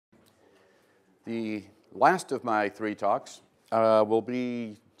The last of my three talks will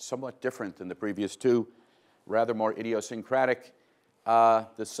be somewhat different than the previous two, rather more idiosyncratic.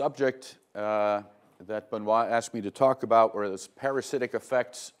 The subject that Benoit asked me to talk about were the parasitic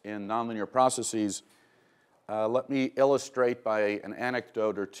effects in nonlinear processes. Let me illustrate by an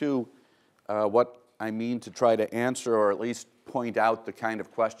anecdote or two what I mean to try to answer, or at least point out the kind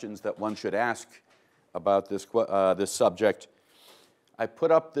of questions that one should ask about this subject. I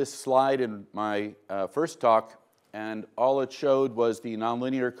put up this slide in my first talk, and all it showed was the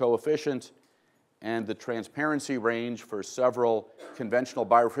nonlinear coefficient and the transparency range for several conventional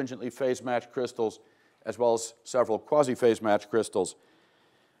birefringently phase-matched crystals, as well as several quasi-phase-matched crystals.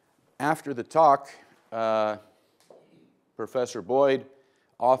 After the talk, Professor Boyd,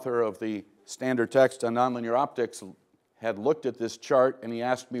 author of the standard text on nonlinear optics, had looked at this chart, and he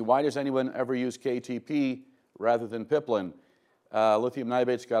asked me, why does anyone ever use KTP rather than piplin? Lithium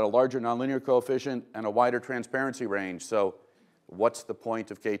nibate's got a larger nonlinear coefficient and a wider transparency range, so what's the point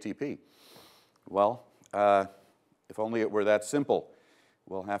of KTP? Well, if only it were that simple.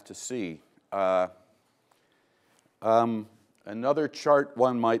 We'll have to see. Another chart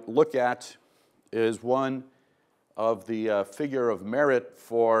one might look at is one of the figure of merit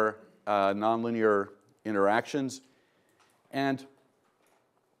for nonlinear interactions. And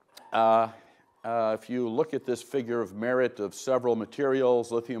if you look at this figure of merit of several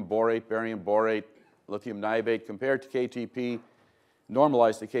materials, lithium borate, barium borate, lithium niobate, compared to KTP,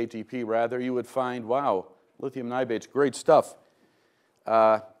 normalized to KTP rather, you would find, wow, lithium nibate's great stuff.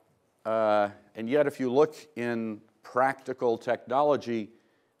 And yet if you look in practical technology,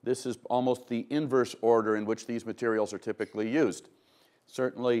 this is almost the inverse order in which these materials are typically used.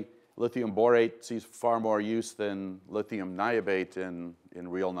 Certainly, lithium borate sees far more use than lithium niobate in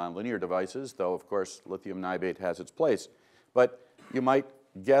real nonlinear devices, though, of course, lithium niobate has its place. But you might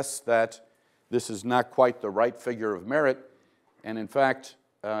guess that this is not quite the right figure of merit. And in fact,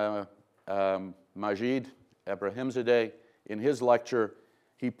 Majid Ebrahimzadeh, in his lecture,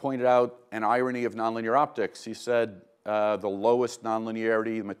 he pointed out an irony of nonlinear optics. He said the lowest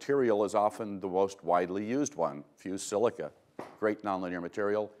nonlinearity material is often the most widely used one, fused silica, great nonlinear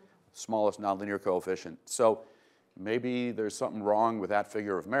material, smallest nonlinear coefficient. So maybe there's something wrong with that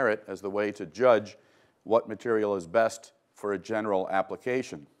figure of merit as the way to judge what material is best for a general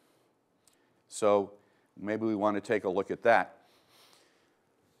application. So maybe we want to take a look at that.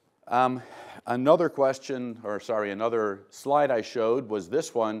 Another question, or sorry, another slide I showed was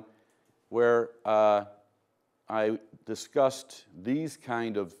this one, where I discussed these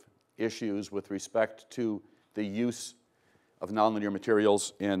kind of issues with respect to the use of nonlinear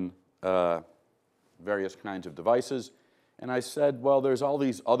materials in various kinds of devices. And I said, well, there's all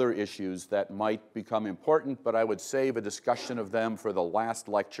these other issues that might become important, but I would save a discussion of them for the last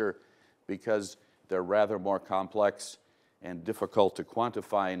lecture because they're rather more complex and difficult to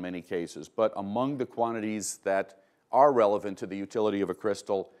quantify in many cases. But among the quantities that are relevant to the utility of a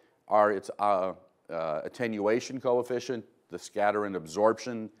crystal are its attenuation coefficient, the scatter and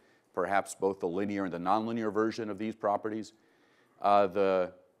absorption, perhaps both the linear and the nonlinear version of these properties,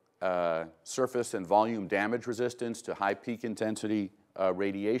 the surface and volume damage resistance to high peak intensity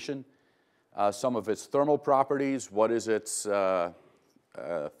radiation, some of its thermal properties, what is its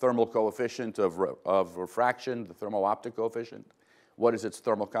thermal coefficient of refraction, the thermal optic coefficient, what is its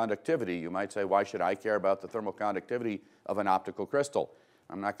thermal conductivity? You might say, why should I care about the thermal conductivity of an optical crystal?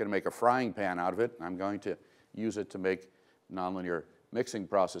 I'm not going to make a frying pan out of it. I'm going to use it to make nonlinear mixing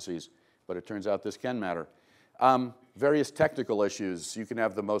processes, but it turns out this can matter. Various technical issues. You can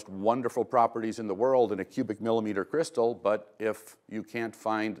have the most wonderful properties in the world in a cubic millimeter crystal, but if you can't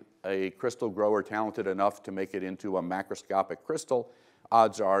find a crystal grower talented enough to make it into a macroscopic crystal,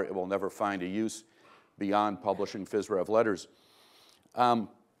 odds are it will never find a use beyond publishing PhysRev letters. You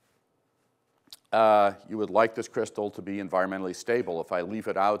would like this crystal to be environmentally stable. If I leave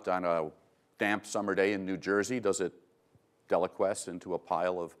it out on a damp summer day in New Jersey, does it deliquesce into a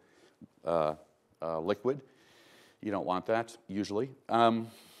pile of liquid? You don't want that, usually.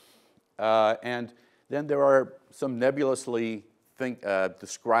 And then there are some nebulously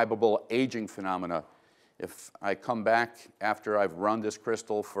describable aging phenomena. If I come back after I've run this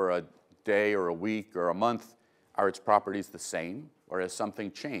crystal for a day or a week or a month, are its properties the same, or has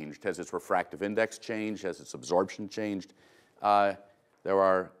something changed? Has its refractive index changed? Has its absorption changed? There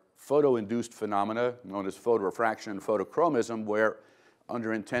are photo-induced phenomena known as photorefraction and photochromism, where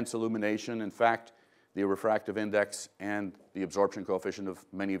under intense illumination, in fact, the refractive index and the absorption coefficient of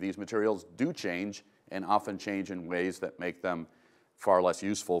many of these materials do change, and often change in ways that make them far less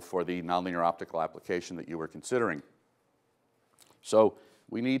useful for the nonlinear optical application that you were considering. So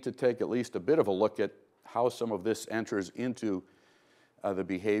we need to take at least a bit of a look at how some of this enters into the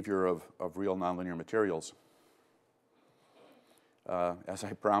behavior of real nonlinear materials. As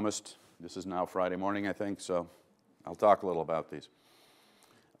I promised, this is now Friday morning, I think, so I'll talk a little about these.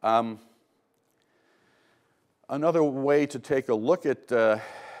 Another way to take a look at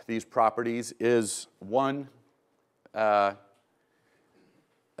these properties is, one, to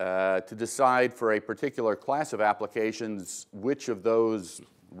decide for a particular class of applications which of those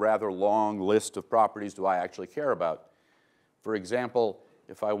rather long list of properties do I actually care about. For example,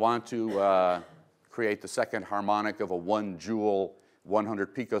 if I want to create the second harmonic of a 1 joule,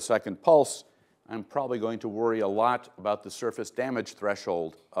 100 picosecond pulse, I'm probably going to worry a lot about the surface damage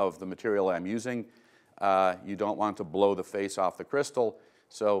threshold of the material I'm using. You don't want to blow the face off the crystal,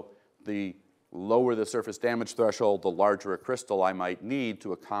 so the lower the surface damage threshold, the larger a crystal I might need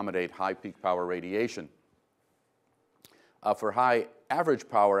to accommodate high peak power radiation. For high average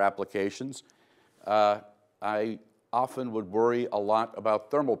power applications, I often would worry a lot about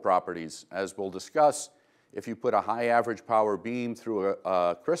thermal properties. As we'll discuss, if you put a high average power beam through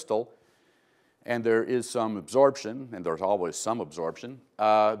a crystal, and there is some absorption, and there's always some absorption,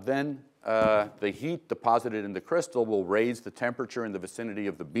 then the heat deposited in the crystal will raise the temperature in the vicinity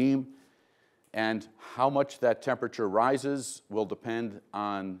of the beam, and how much that temperature rises will depend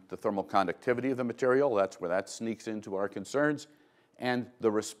on the thermal conductivity of the material. That's where that sneaks into our concerns. And the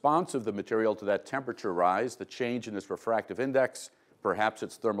response of the material to that temperature rise, the change in its refractive index, perhaps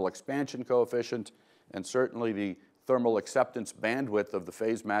its thermal expansion coefficient, and certainly the thermal acceptance bandwidth of the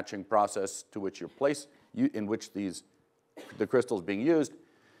phase matching process to which in which the crystal is being used,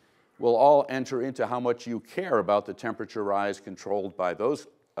 will all enter into how much you care about the temperature rise controlled by those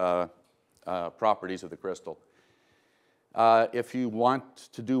properties of the crystal. If you want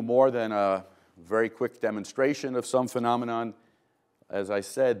to do more than a very quick demonstration of some phenomenon, as I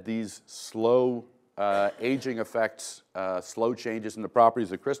said, these slow aging effects, slow changes in the properties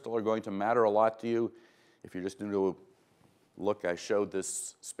of the crystal are going to matter a lot to you. If you're just going to look, I showed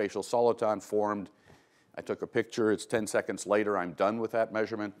this spatial soliton formed. I took a picture. It's 10 seconds later. I'm done with that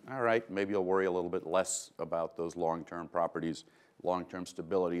measurement. All right, maybe you'll worry a little bit less about those long-term properties, long-term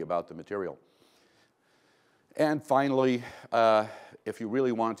stability about the material. And finally, if you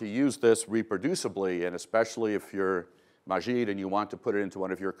really want to use this reproducibly, and especially if you're Majid and you want to put it into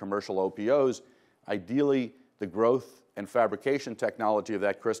one of your commercial OPOs, ideally the growth and fabrication technology of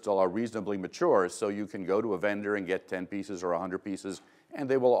that crystal are reasonably mature, so you can go to a vendor and get 10 pieces or 100 pieces, and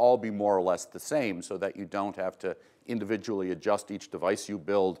they will all be more or less the same, so that you don't have to individually adjust each device you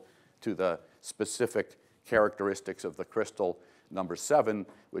build to the specific characteristics of the crystal number 7,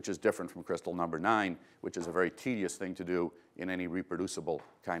 which is different from crystal number 9, which is a very tedious thing to do in any reproducible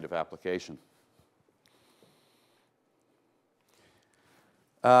kind of application.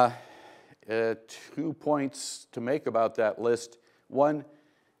 2 points to make about that list. One,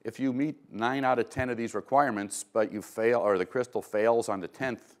 if you meet 9 out of 10 of these requirements, but you fail, or the crystal fails on the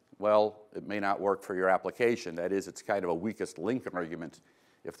 10th, well, it may not work for your application. That is, it's kind of a weakest link argument.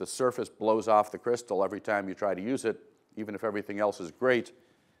 If the surface blows off the crystal every time you try to use it, even if everything else is great,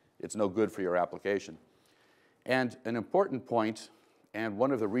 it's no good for your application. And an important point, and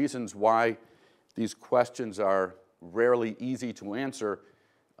one of the reasons why these questions are rarely easy to answer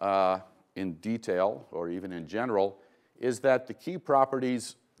in detail or even in general, is that the key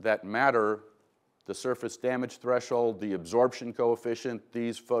properties that matter, the surface damage threshold, the absorption coefficient,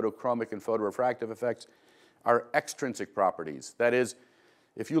 these photochromic and photorefractive effects, are extrinsic properties. That is,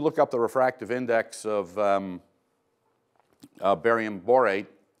 if you look up the refractive index of barium borate,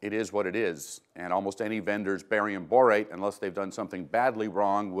 it is what it is. And almost any vendor's barium borate, unless they've done something badly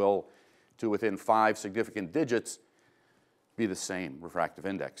wrong, will, to within 5 significant digits, be the same refractive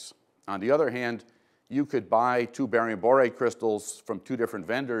index. On the other hand, you could buy 2 barium borate crystals from 2 different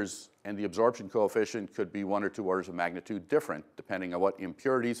vendors, and the absorption coefficient could be 1 or 2 orders of magnitude different, depending on what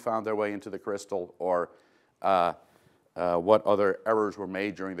impurities found their way into the crystal or what other errors were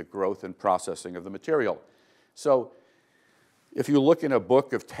made during the growth and processing of the material. So if you look in a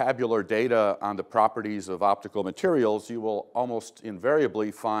book of tabular data on the properties of optical materials, you will almost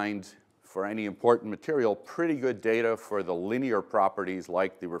invariably find, for any important material, pretty good data for the linear properties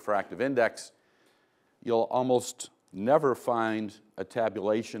like the refractive index. You'll almost never find a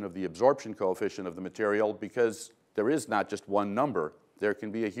tabulation of the absorption coefficient of the material because there is not just one number. There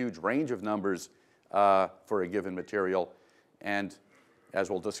can be a huge range of numbers for a given material. And as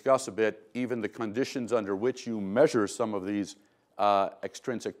we'll discuss a bit, even the conditions under which you measure some of these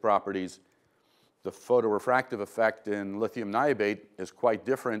extrinsic properties, the photorefractive effect in lithium niobate is quite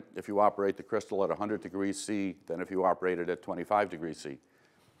different if you operate the crystal at 100 degrees C than if you operate it at 25 degrees C.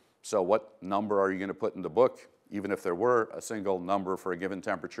 So what number are you going to put in the book, even if there were a single number for a given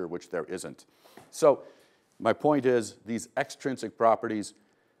temperature, which there isn't? So my point is these extrinsic properties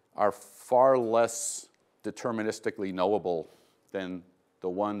are far less deterministically knowable than the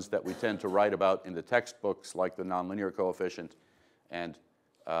ones that we tend to write about in the textbooks, like the nonlinear coefficient and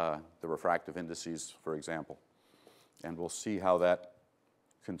the refractive indices, for example. And we'll see how that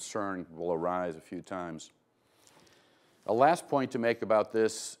concern will arise a few times. A last point to make about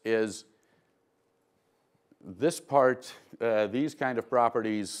this is this part, these kind of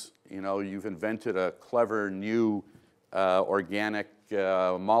properties, you know, you've invented a clever new organic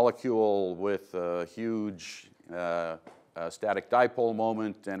molecule with a huge static dipole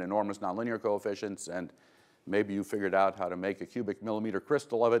moment and enormous nonlinear coefficients, and maybe you figured out how to make a cubic millimeter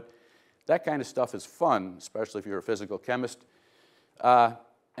crystal of it. That kind of stuff is fun, especially if you're a physical chemist. Much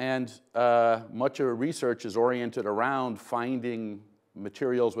of research is oriented around finding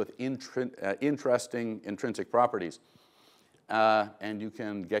materials with interesting intrinsic properties. And you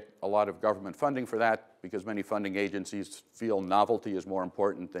can get a lot of government funding for that because many funding agencies feel novelty is more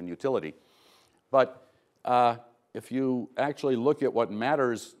important than utility. But if you actually look at what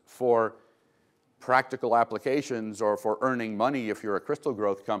matters for practical applications or for earning money if you're a crystal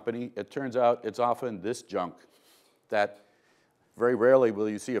growth company, it turns out it's often this junk that very rarely will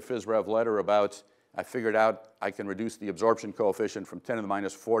you see a phys rev letter about, I figured out I can reduce the absorption coefficient from 10 to the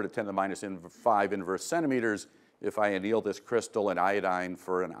minus 4 to 10 to the minus 5 inverse centimeters if I anneal this crystal in iodine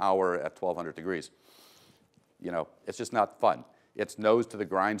for an hour at 1200 degrees. You know, it's just not fun. It's nose to the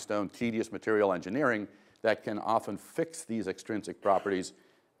grindstone, tedious material engineering that can often fix these extrinsic properties,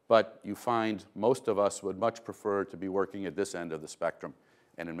 but you find most of us would much prefer to be working at this end of the spectrum.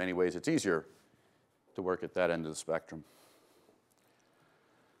 And in many ways, it's easier to work at that end of the spectrum.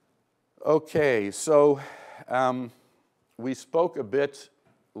 Okay, so we spoke a bit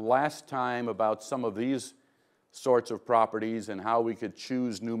last time about some of these sorts of properties and how we could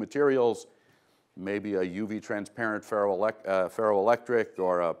choose new materials, maybe a UV transparent ferroelectric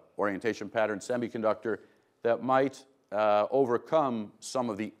or a orientation pattern semiconductor that might overcome some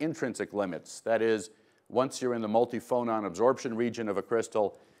of the intrinsic limits. That is, once you're in the multiphonon absorption region of a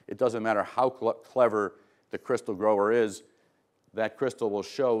crystal, it doesn't matter how clever the crystal grower is, that crystal will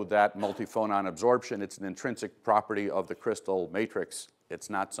show that multiphonon absorption. It's an intrinsic property of the crystal matrix. It's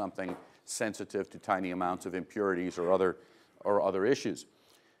not something sensitive to tiny amounts of impurities or other issues.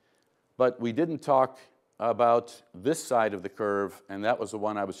 But we didn't talk about this side of the curve, and that was the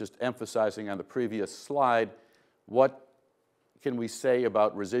one I was just emphasizing on the previous slide. What can we say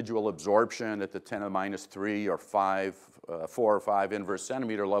about residual absorption at the 10 to the minus 3 or 4 or 5 inverse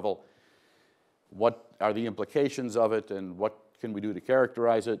centimeter level? What are the implications of it, and what can we do to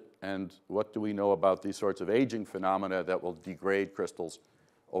characterize it, and what do we know about these sorts of aging phenomena that will degrade crystals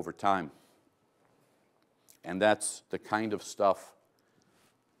over time? And that's the kind of stuff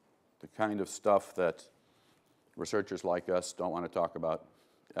that researchers like us don't want to talk about.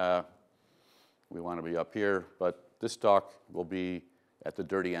 We want to be up here, but this talk will be at the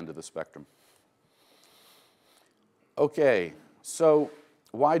dirty end of the spectrum. Okay, so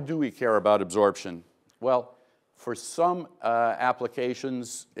why do we care about absorption? Well, for some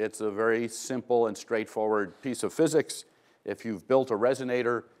applications, it's a very simple and straightforward piece of physics. If you've built a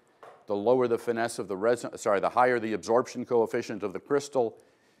resonator, the lower the finesse of the higher the absorption coefficient of the crystal,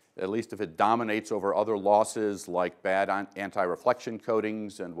 at least if it dominates over other losses like bad anti-reflection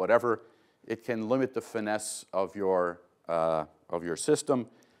coatings and whatever, it can limit the finesse of your system.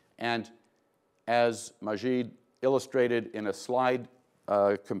 And as Majid illustrated in a slide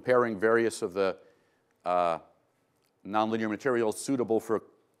comparing various of the nonlinear materials suitable for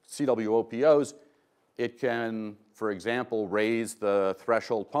CWOPOs, it can, for example, raise the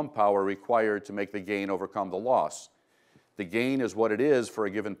threshold pump power required to make the gain overcome the loss. The gain is what it is for a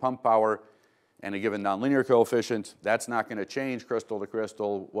given pump power and a given nonlinear coefficient. That's not going to change crystal to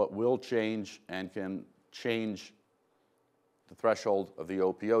crystal. What will change and can change the threshold of the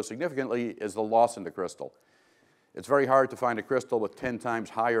OPO significantly is the loss in the crystal. It's very hard to find a crystal with 10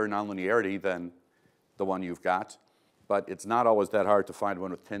 times higher nonlinearity than the one you've got, but it's not always that hard to find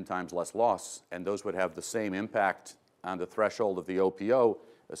one with 10 times less loss, and those would have the same impact on the threshold of the OPO,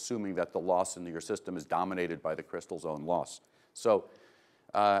 assuming that the loss in your system is dominated by the crystal's own loss. So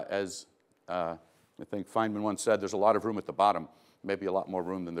as I think Feynman once said, there's a lot of room at the bottom, maybe a lot more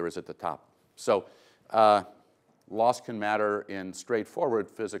room than there is at the top. So loss can matter in straightforward,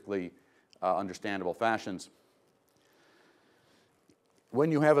 physically understandable fashions. When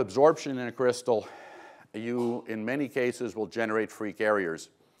you have absorption in a crystal, you, in many cases, will generate free carriers,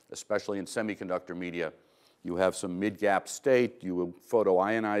 especially in semiconductor media. You have some mid-gap state. You will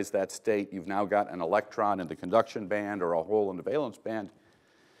photoionize that state. You've now got an electron in the conduction band or a hole in the valence band.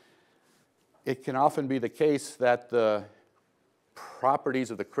 It can often be the case that the properties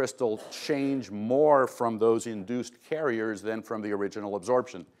of the crystal change more from those induced carriers than from the original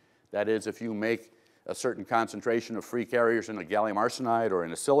absorption. That is, if you make a certain concentration of free carriers in a gallium arsenide or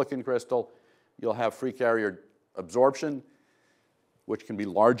in a silicon crystal, you'll have free carrier absorption, which can be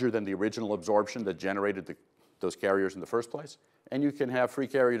larger than the original absorption that generated those carriers in the first place. And you can have free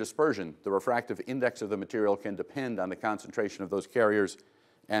carrier dispersion. The refractive index of the material can depend on the concentration of those carriers,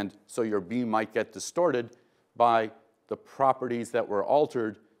 and so your beam might get distorted by the properties that were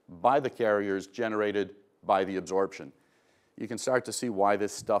altered by the carriers generated by the absorption. You can start to see why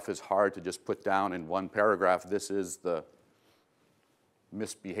this stuff is hard to just put down in one paragraph. This is the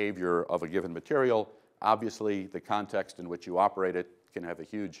misbehavior of a given material. Obviously, the context in which you operate it can have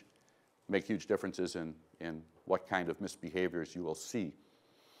make huge differences in what kind of misbehaviors you will see.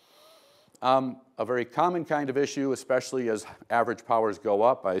 A very common kind of issue, especially as average powers go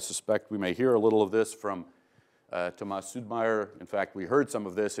up, I suspect we may hear a little of this from Thomas Sudmeyer. In fact, we heard some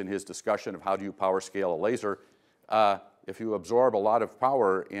of this in his discussion of how do you power scale a laser. If you absorb a lot of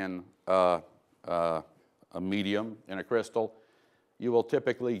power in a medium, in a crystal, you will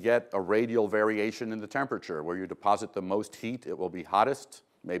typically get a radial variation in the temperature. Where you deposit the most heat, it will be hottest,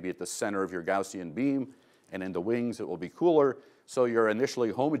 maybe at the center of your Gaussian beam, and in the wings it will be cooler. So your initially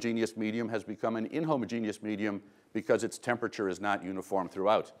homogeneous medium has become an inhomogeneous medium because its temperature is not uniform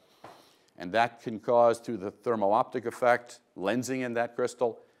throughout. And that can cause, through the thermo-optic effect, lensing in that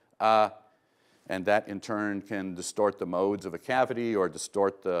crystal, and that in turn can distort the modes of a cavity or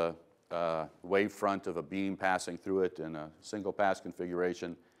distort the wavefront of a beam passing through it in a single pass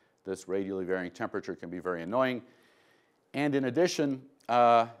configuration. This radially varying temperature can be very annoying. And in addition,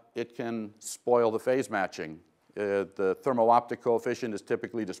 it can spoil the phase matching. The thermo-optic coefficient is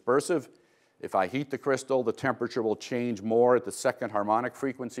typically dispersive. If I heat the crystal, the temperature will change more at the second harmonic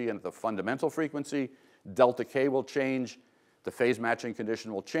frequency and at the fundamental frequency. Delta K will change. The phase matching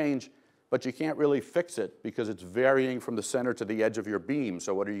condition will change. But you can't really fix it because it's varying from the center to the edge of your beam.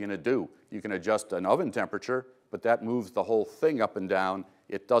 So what are you going to do? You can adjust an oven temperature, but that moves the whole thing up and down.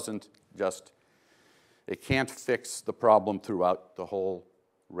 It can't fix the problem throughout the whole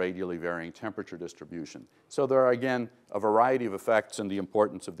radially varying temperature distribution. So there are, again, a variety of effects, and the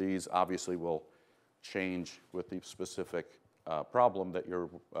importance of these obviously will change with the specific problem that your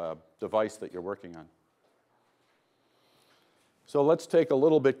device that you're working on. So let's take a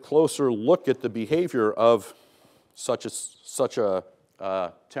little bit closer look at the behavior of such a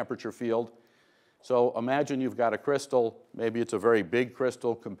temperature field. So imagine you've got a crystal. Maybe it's a very big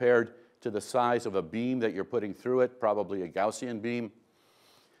crystal compared to the size of a beam that you're putting through it, probably a Gaussian beam.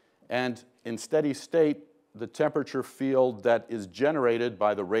 And in steady state, the temperature field that is generated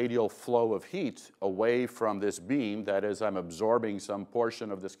by the radial flow of heat away from this beam, that is, I'm absorbing some portion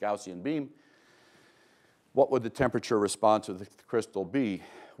of this Gaussian beam, what would the temperature response of the crystal be?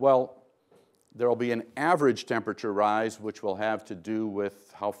 Well, there will be an average temperature rise, which will have to do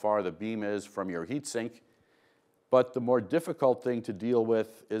with how far the beam is from your heat sink. But the more difficult thing to deal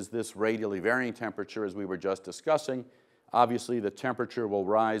with is this radially varying temperature, as we were just discussing. Obviously, the temperature will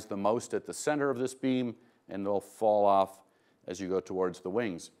rise the most at the center of this beam, and they'll fall off as you go towards the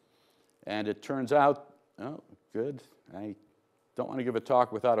wings. And it turns out, oh, good. I don't want to give a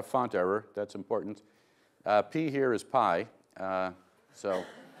talk without a font error. That's important. P here is pi. So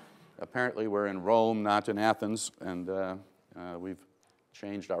apparently we're in Rome, not in Athens, and we've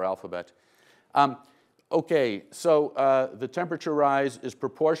changed our alphabet. Okay, so the temperature rise is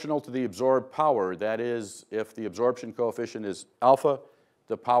proportional to the absorbed power. That is, if the absorption coefficient is alpha,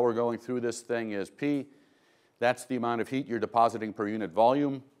 the power going through this thing is P. That's the amount of heat you're depositing per unit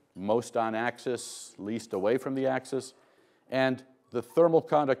volume, most on axis, least away from the axis. And the thermal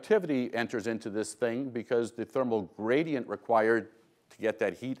conductivity enters into this thing because the thermal gradient required to get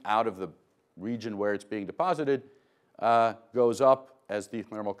that heat out of the region where it's being deposited goes up as the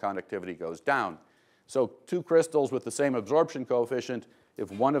thermal conductivity goes down. So two crystals with the same absorption coefficient,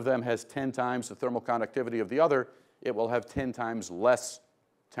 if one of them has 10 times the thermal conductivity of the other, it will have 10 times less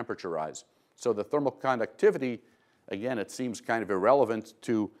temperature rise. So the thermal conductivity, again, it seems kind of irrelevant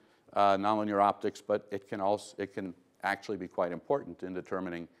to nonlinear optics, but it can actually be quite important in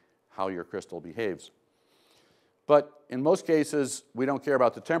determining how your crystal behaves. But in most cases, we don't care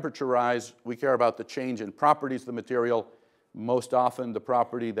about the temperature rise. We care about the change in properties of the material. Most often, the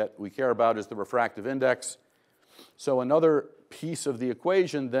property that we care about is the refractive index. So another piece of the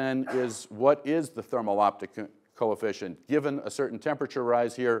equation then is, what is the thermal optic coefficient? Given a certain temperature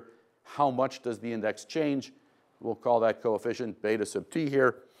rise here, how much does the index change? We'll call that coefficient beta sub t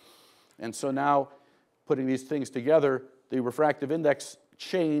here. And so now, putting these things together, the refractive index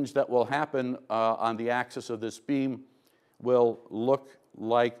change that will happen on the axis of this beam will look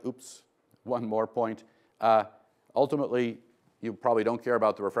like, oops, one more point. Ultimately, you probably don't care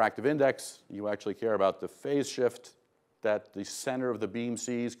about the refractive index. You actually care about the phase shift that the center of the beam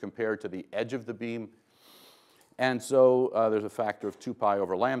sees compared to the edge of the beam. And so there's a factor of 2 pi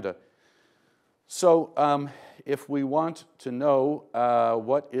over lambda. So if we want to know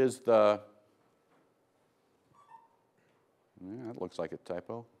what is the, that looks like a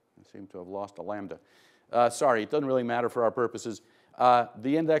typo. I seem to have lost a lambda. Sorry, it doesn't really matter for our purposes.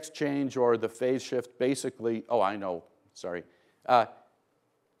 The index change or the phase shift basically, oh, I know, sorry. The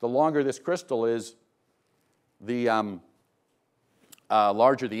longer this crystal is, the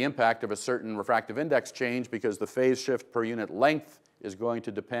larger the impact of a certain refractive index change, because the phase shift per unit length is going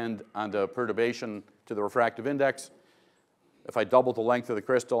to depend on the perturbation to the refractive index. If I double the length of the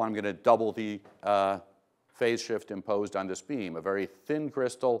crystal, I'm going to double the phase shift imposed on this beam. A very thin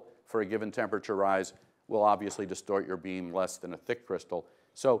crystal for a given temperature rise will obviously distort your beam less than a thick crystal.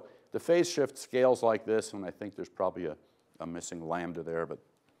 So the phase shift scales like this, and I think there's probably a missing lambda there, but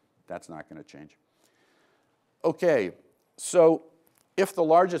that's not going to change. Okay, so if the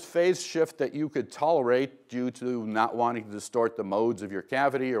largest phase shift that you could tolerate due to not wanting to distort the modes of your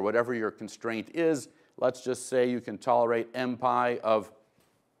cavity or whatever your constraint is, let's just say you can tolerate m pi of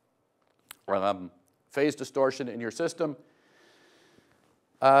phase distortion in your system.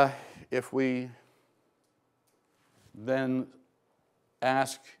 If we then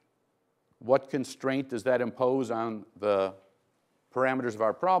ask what constraint does that impose on the parameters of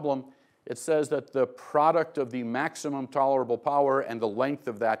our problem, it says that the product of the maximum tolerable power and the length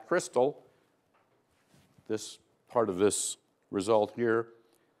of that crystal, this part of this result here,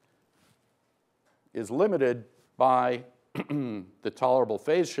 is limited by the tolerable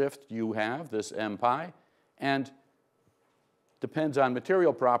phase shift you have, this m pi, and depends on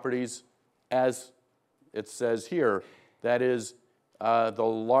material properties as it says here. That is,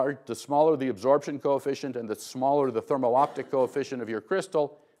 the smaller the absorption coefficient and the smaller the thermo-optic coefficient of your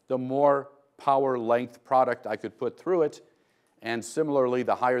crystal, the more power length product I could put through it. And similarly,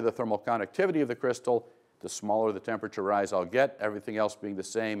 the higher the thermal conductivity of the crystal, the smaller the temperature rise I'll get, everything else being the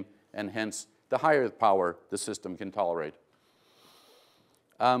same, and hence the higher the power the system can tolerate.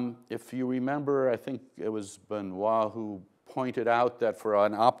 If you remember, I think it was Benoit who pointed out that for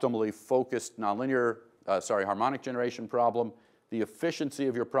an optimally focused harmonic generation problem, the efficiency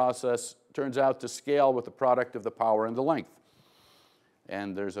of your process turns out to scale with the product of the power and the length.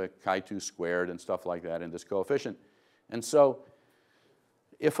 And there's a chi2 squared and stuff like that in this coefficient. And so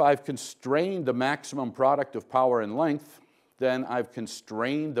if I've constrained the maximum product of power and length, then I've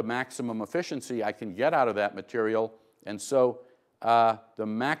constrained the maximum efficiency I can get out of that material. And so the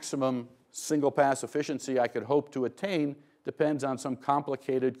maximum single pass efficiency I could hope to attain depends on some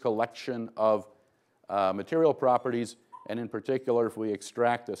complicated collection of material properties. And in particular, if we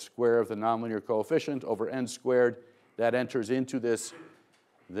extract the square of the nonlinear coefficient over n squared, that enters into this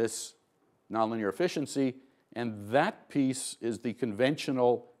nonlinear efficiency. And that piece is the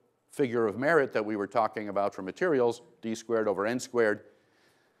conventional figure of merit that we were talking about for materials, d squared over n squared.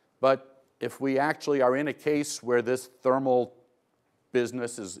 But if we actually are in a case where this thermal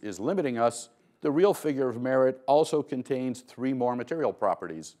business is limiting us, the real figure of merit also contains 3 more material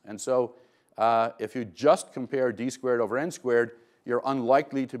properties. And so if you just compare d squared over n squared, you're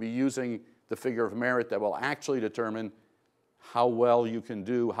unlikely to be using the figure of merit that will actually determine how well you can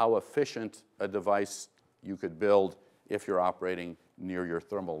do, how efficient a device you could build if you're operating near your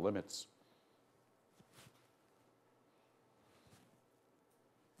thermal limits.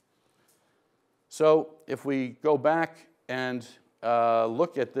 So if we go back and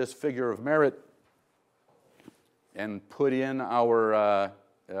look at this figure of merit and put in our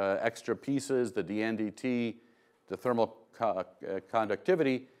extra pieces, the dN dt, the thermal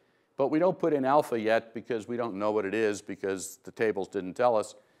conductivity, but we don't put in alpha yet because we don't know what it is because the tables didn't tell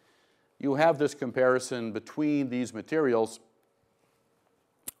us. You have this comparison between these materials.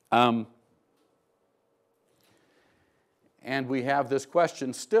 And we have this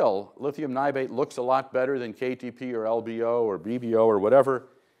question still. Lithium niobate looks a lot better than KTP or LBO or BBO or whatever.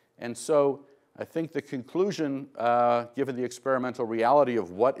 And so I think the conclusion, given the experimental reality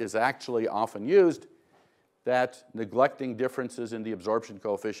of what is actually often used, that neglecting differences in the absorption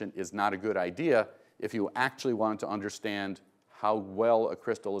coefficient is not a good idea if you actually want to understand how well a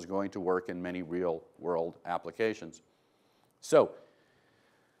crystal is going to work in many real-world applications. So,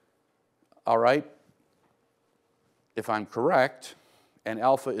 all right, if I'm correct, and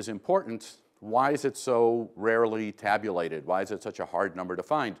alpha is important, why is it so rarely tabulated? Why is it such a hard number to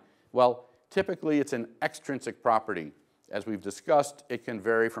find? Well, typically it's an extrinsic property. As we've discussed, it can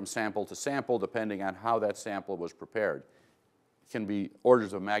vary from sample to sample depending on how that sample was prepared. It can be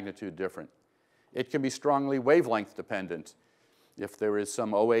orders of magnitude different. It can be strongly wavelength dependent. If there is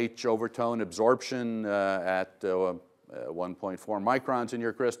some OH overtone absorption at 1.4 microns in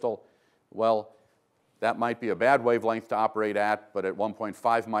your crystal, well, that might be a bad wavelength to operate at, but at 1.5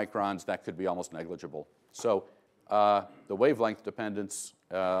 microns, that could be almost negligible. So the wavelength dependence,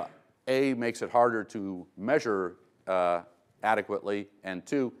 A, makes it harder to measure adequately, and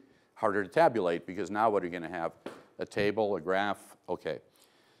 2, harder to tabulate, because now what are you going to have? A table, a graph? Okay.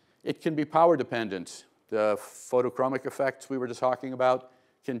 It can be power dependent. The photochromic effects we were just talking about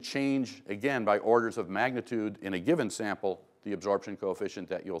can change, again, by orders of magnitude in a given sample, the absorption coefficient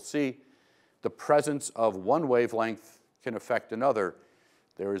that you'll see. The presence of one wavelength can affect another.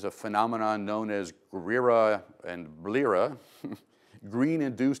 There is a phenomenon known as GRIRA and BLIRA,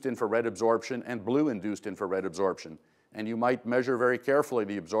 green-induced infrared absorption and blue-induced infrared absorption. And you might measure very carefully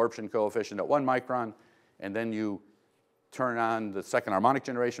the absorption coefficient at 1 micron, and then you turn on the second harmonic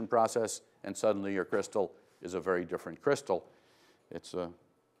generation process, and suddenly your crystal is a very different crystal. It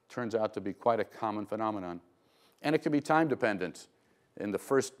turns out to be quite a common phenomenon. And it can be time dependent. In the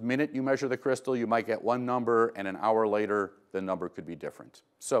first minute you measure the crystal, you might get one number, and an hour later, the number could be different.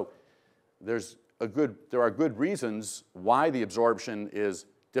 So there are good reasons why the absorption is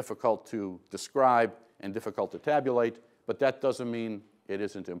difficult to describe and difficult to tabulate, but that doesn't mean it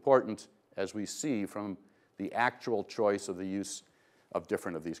isn't important, as we see from the actual choice of the use of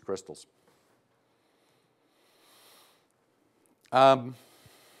different of these crystals.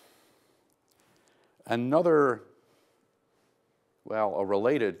 Another, well, a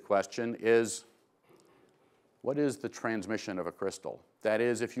related question is, what is the transmission of a crystal? That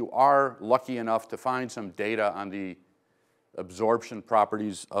is, if you are lucky enough to find some data on the absorption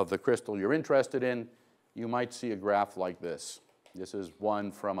properties of the crystal you're interested in, you might see a graph like this. This is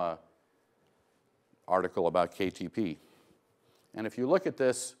one from an article about KTP. And if you look at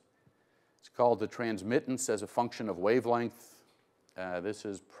this, it's called the transmittance as a function of wavelength. This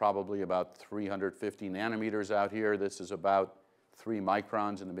is probably about 350 nanometers out here. This is about 3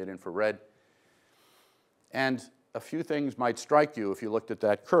 microns in the mid-infrared. And a few things might strike you if you looked at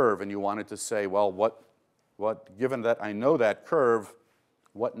that curve and you wanted to say, well, given that I know that curve,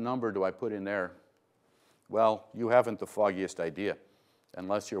 what number do I put in there? Well, you haven't the foggiest idea,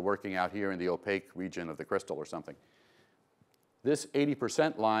 unless you're working out here in the opaque region of the crystal or something. This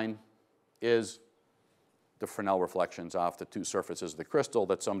 80% line is the Fresnel reflections off the two surfaces of the crystal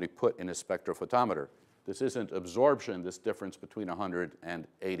that somebody put in a spectrophotometer. This isn't absorption, this difference between 100 and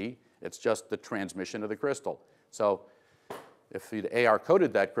 80. It's just the transmission of the crystal. So if you'd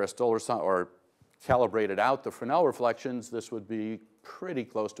AR-coded that crystal or calibrated out the Fresnel reflections, this would be pretty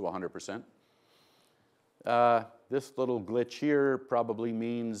close to 100%. This little glitch here probably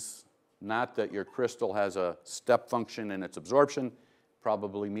means not that your crystal has a step function in its absorption,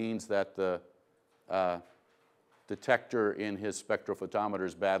 probably means that the detector in his spectrophotometer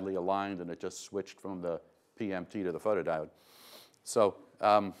is badly aligned and it just switched from the PMT to the photodiode. So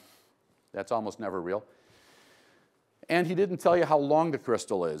that's almost never real. And he didn't tell you how long the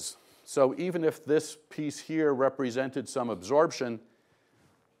crystal is. So even if this piece here represented some absorption,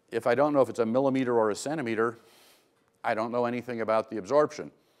 if I don't know if it's a millimeter or a centimeter, I don't know anything about the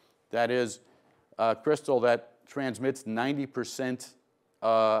absorption. That is, a crystal that transmits 90%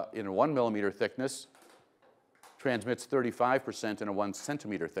 in 1 millimeter thickness transmits 35% in a 1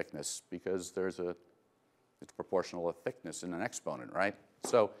 centimeter thickness, because it's proportional to thickness in an exponent, right?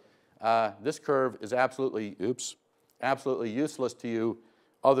 So this curve is absolutely useless to you,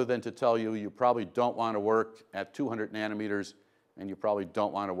 other than to tell you probably don't want to work at 200 nanometers, and you probably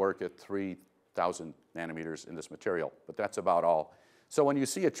don't want to work at 3,000 nanometers in this material. But that's about all. So when you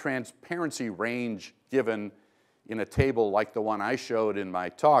see a transparency range given in a table like the one I showed in my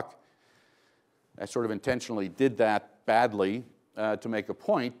talk, I sort of intentionally did that badly to make a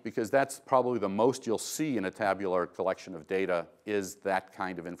point, because that's probably the most you'll see in a tabular collection of data, is that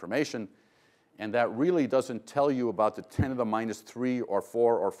kind of information. And that really doesn't tell you about the 10 to the minus 3 or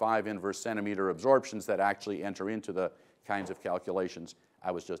 4 or 5 inverse centimeter absorptions that actually enter into the kinds of calculations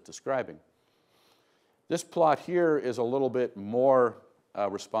I was just describing. This plot here is a little bit more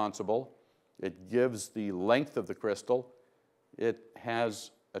responsible. It gives the length of the crystal. It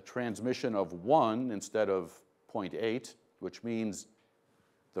has a transmission of 1 instead of 0.8, which means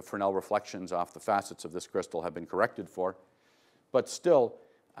the Fresnel reflections off the facets of this crystal have been corrected for. But still,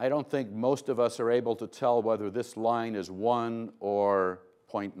 I don't think most of us are able to tell whether this line is 1 or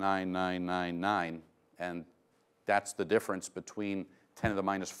 0.9999, and that's the difference between 10 to the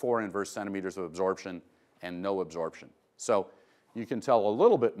minus 4 inverse centimeters of absorption and no absorption. So you can tell a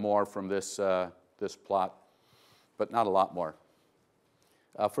little bit more from this, this plot, but not a lot more.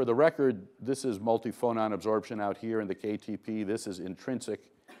 For the record, this is multiphonon absorption out here in the KTP. This is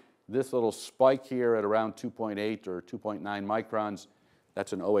intrinsic. This little spike here at around 2.8 or 2.9 microns,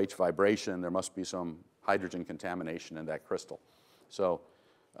 that's an OH vibration. There must be some hydrogen contamination in that crystal. So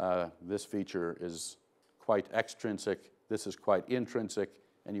this feature is quite extrinsic. This is quite intrinsic,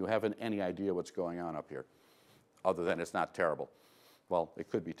 and you haven't any idea what's going on up here, other than it's not terrible. Well, it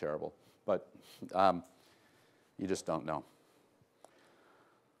could be terrible, but you just don't know.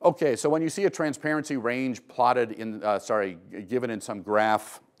 Okay, so when you see a transparency range plotted in, given in some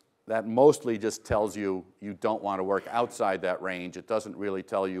graph, that mostly just tells you you don't want to work outside that range. It doesn't really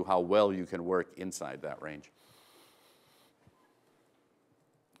tell you how well you can work inside that range.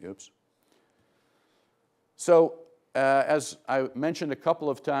 Oops. So as I mentioned a couple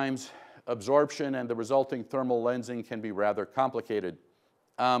of times, absorption and the resulting thermal lensing can be rather complicated.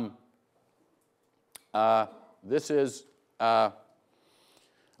 This is a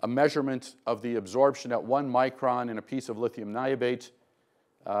measurement of the absorption at 1 micron in a piece of lithium niobate.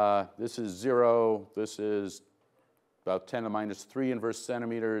 This is 0. This is about 10 to the minus 3 inverse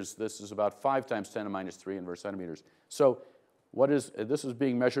centimeters. This is about 5 times 10 to the minus 3 inverse centimeters. So this is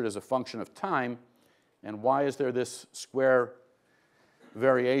being measured as a function of time. And why is there this square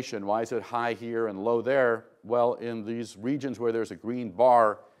variation? Why is it high here and low there? Well, in these regions where there's a green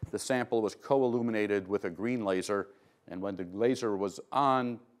bar, the sample was co-illuminated with a green laser. And when the laser was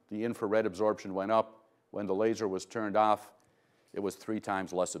on, the infrared absorption went up. When the laser was turned off, it was 3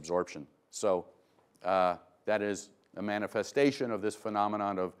 times less absorption. So that is a manifestation of this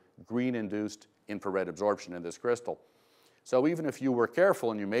phenomenon of green-induced infrared absorption in this crystal. So even if you were careful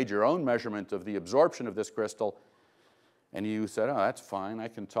and you made your own measurement of the absorption of this crystal, and you said, oh, that's fine, I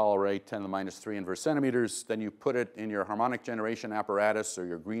can tolerate 10 to the minus 3 inverse centimeters, then you put it in your harmonic generation apparatus or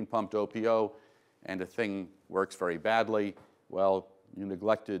your green-pumped OPO, and the thing works very badly, well, you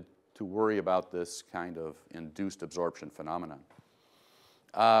neglected to worry about this kind of induced absorption phenomenon.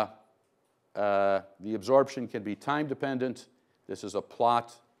 The absorption can be time-dependent. This is a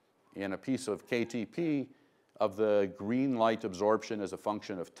plot in a piece of KTP of the green light absorption as a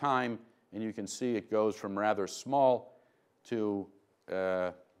function of time, and you can see it goes from rather small to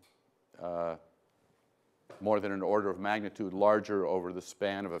more than an order of magnitude larger over the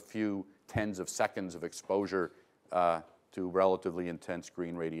span of a few tens of seconds of exposure to relatively intense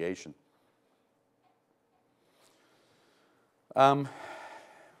green radiation.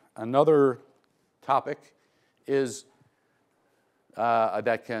 Another topic is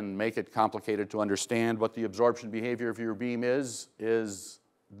that can make it complicated to understand what the absorption behavior of your beam is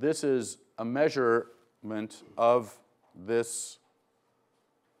this is a measurement of this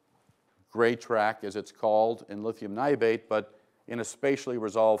gray track, as it's called, in lithium niobate, but in a spatially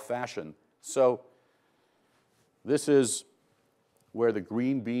resolved fashion. So this is where the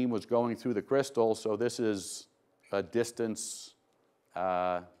green beam was going through the crystal. So this is a distance, it's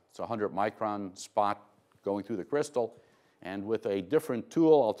a 100 micron spot going through the crystal. And with a different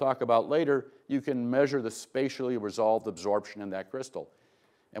tool I'll talk about later, you can measure the spatially resolved absorption in that crystal.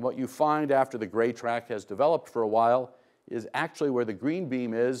 And what you find after the gray track has developed for a while is actually where the green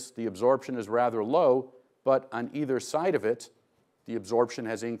beam is, the absorption is rather low, but on either side of it, the absorption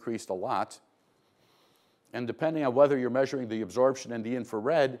has increased a lot. And depending on whether you're measuring the absorption in the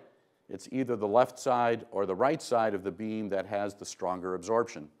infrared, it's either the left side or the right side of the beam that has the stronger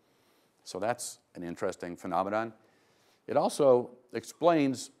absorption. So that's an interesting phenomenon. It also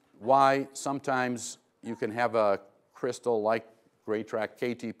explains why sometimes you can have a crystal like gray track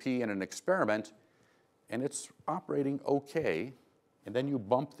KTP in an experiment, and it's operating okay, and then you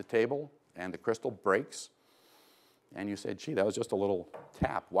bump the table and the crystal breaks, and you say, gee, that was just a little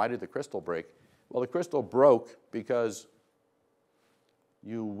tap. Why did the crystal break? Well, the crystal broke because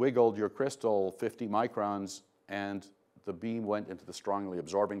you wiggled your crystal 50 microns, and the beam went into the strongly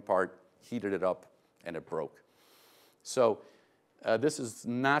absorbing part, heated it up, and it broke. So this is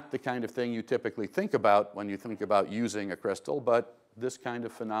not the kind of thing you typically think about when you think about using a crystal, but this kind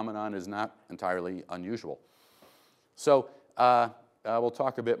of phenomenon is not entirely unusual. So we'll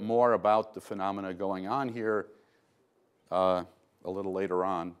talk a bit more about the phenomena going on here a little later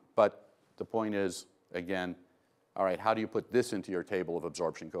on. But the point is, again, all right, how do you put this into your table of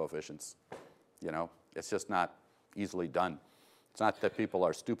absorption coefficients? You know, it's just not easily done. It's not that people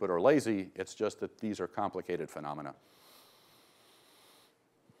are stupid or lazy. It's just that these are complicated phenomena.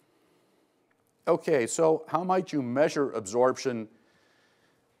 Okay, so how might you measure absorption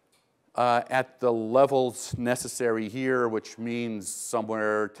at the levels necessary here, which means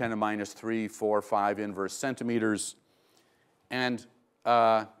somewhere 10 to the minus 3, 4, 5 inverse centimeters? And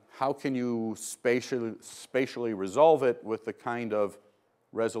how can you spatially resolve it with the kind of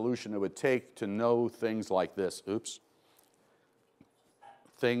resolution it would take to know things like this? Oops.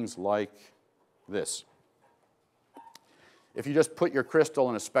 Things like this. If you just put your crystal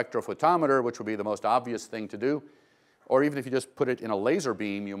in a spectrophotometer, which would be the most obvious thing to do, or even if you just put it in a laser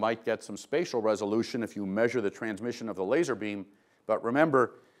beam, you might get some spatial resolution if you measure the transmission of the laser beam. But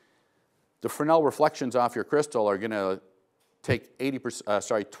remember, the Fresnel reflections off your crystal are going to take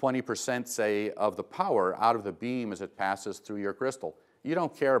 20%, say, of the power out of the beam as it passes through your crystal. You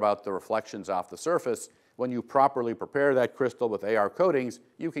don't care about the reflections off the surface. When you properly prepare that crystal with AR coatings,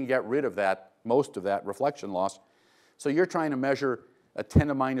 you can get rid of that, most of that reflection loss. So you're trying to measure a 10 to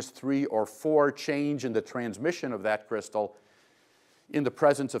the minus 3 or 4 change in the transmission of that crystal in the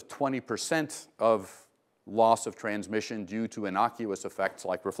presence of 20% of loss of transmission due to innocuous effects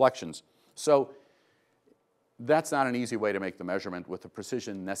like reflections. So that's not an easy way to make the measurement with the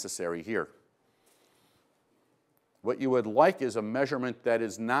precision necessary here. What you would like is a measurement that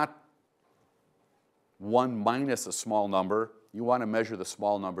is not 1 minus a small number. You want to measure the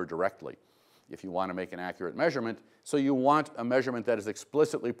small number directly if you want to make an accurate measurement. So you want a measurement that is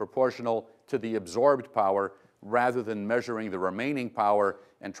explicitly proportional to the absorbed power rather than measuring the remaining power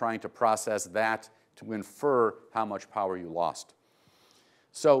and trying to process that to infer how much power you lost.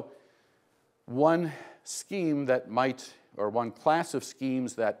 So one scheme that might, or one class of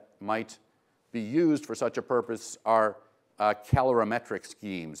schemes that might be used for such a purpose are calorimetric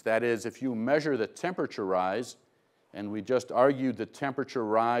schemes. That is, if you measure the temperature rise, and we just argued that temperature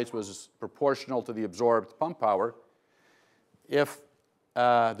rise was proportional to the absorbed pump power, if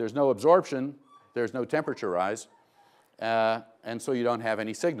there's no absorption, there's no temperature rise, and so you don't have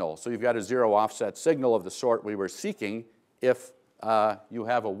any signal. So you've got a zero offset signal of the sort we were seeking if you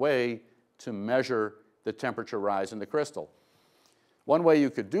have a way to measure the temperature rise in the crystal. One way you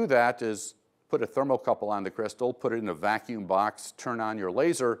could do that is put a thermocouple on the crystal, put it in a vacuum box, turn on your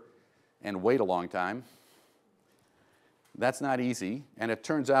laser, and wait a long time. That's not easy, and it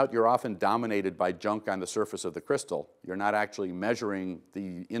turns out you're often dominated by junk on the surface of the crystal. You're not actually measuring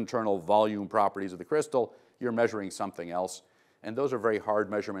the internal volume properties of the crystal, you're measuring something else. And those are very hard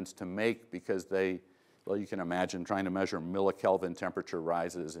measurements to make because they, well, you can imagine trying to measure millikelvin temperature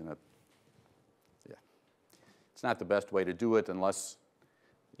rises in a, yeah. It's not the best way to do it unless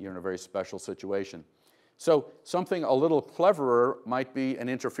you're in a very special situation. So something a little cleverer might be an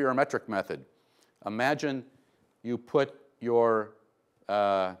interferometric method. Imagine you put your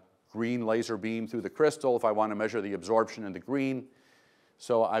green laser beam through the crystal if I want to measure the absorption in the green.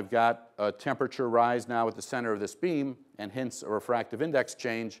 So I've got a temperature rise now at the center of this beam, and hence a refractive index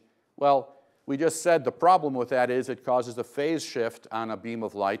change. Well, we just said the problem with that is it causes a phase shift on a beam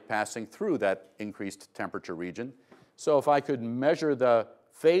of light passing through that increased temperature region. So if I could measure the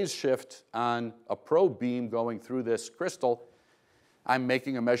phase shift on a probe beam going through this crystal, I'm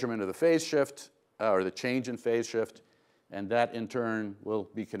making a measurement of the phase shift, or the change in phase shift, and that in turn will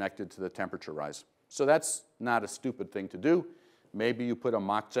be connected to the temperature rise. So that's not a stupid thing to do. Maybe you put a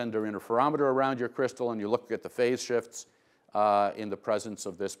Mach-Zehnder interferometer around your crystal and you look at the phase shifts in the presence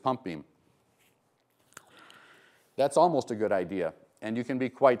of this pump beam. That's almost a good idea. And you can be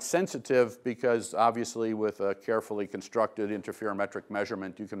quite sensitive because obviously with a carefully constructed interferometric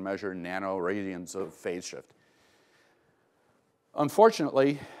measurement, you can measure nanoradians of phase shift.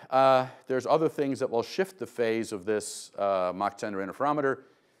 Unfortunately, there's other things that will shift the phase of this Mach-Zehnder interferometer,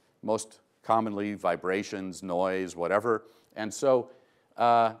 most commonly vibrations, noise, whatever. And so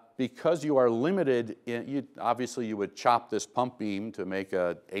because you are limited, obviously you would chop this pump beam to make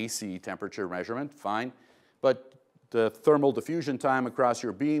an AC temperature measurement, fine. But the thermal diffusion time across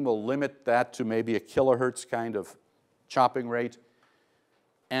your beam will limit that to maybe a kilohertz kind of chopping rate.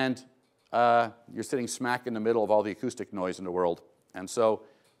 And you're sitting smack in the middle of all the acoustic noise in the world. And so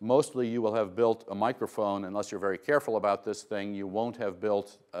mostly you will have built a microphone, unless you're very careful about this thing, you won't have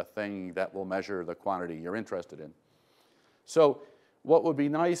built a thing that will measure the quantity you're interested in. So what would be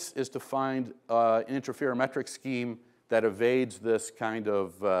nice is to find an interferometric scheme that evades this kind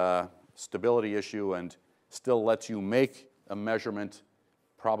of stability issue and still lets you make a measurement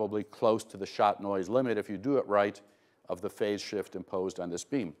probably close to the shot noise limit, if you do it right, of the phase shift imposed on this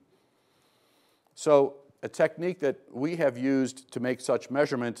beam. So a technique that we have used to make such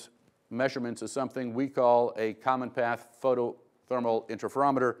measurements is something we call a common path photothermal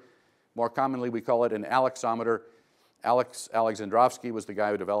interferometer. More commonly, we call it an alexometer. Alex Alexandrovsky was the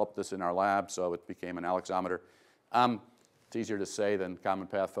guy who developed this in our lab, so it became an Alexometer. It's easier to say than common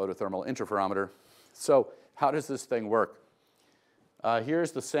path photothermal interferometer. So how does this thing work?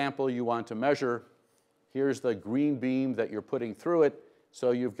 Here's the sample you want to measure. Here's the green beam that you're putting through it.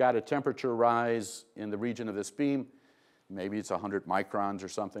 So you've got a temperature rise in the region of this beam. Maybe it's 100 microns or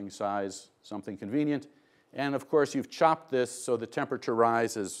something size, something convenient. And of course, you've chopped this so the temperature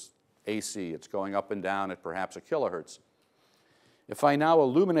rise is AC. It's going up and down at perhaps a kilohertz. If I now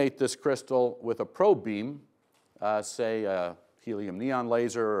illuminate this crystal with a probe beam, say a helium neon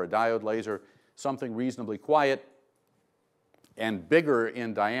laser or a diode laser, something reasonably quiet and bigger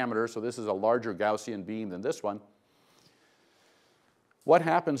in diameter, so this is a larger Gaussian beam than this one, what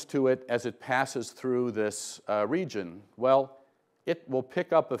happens to it as it passes through this region? Well, it will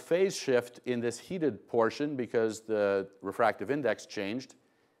pick up a phase shift in this heated portion because the refractive index changed,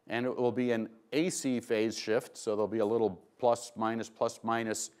 and it will be an AC phase shift, so there'll be a little plus minus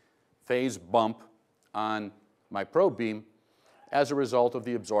phase bump on my probe beam as a result of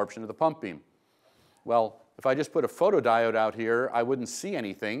the absorption of the pump beam. Well, if I just put a photodiode out here, I wouldn't see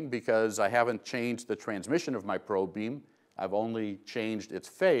anything because I haven't changed the transmission of my probe beam. I've only changed its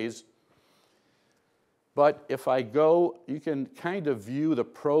phase. But if I go, you can kind of view the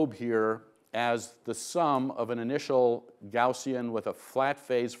probe here as the sum of an initial Gaussian with a flat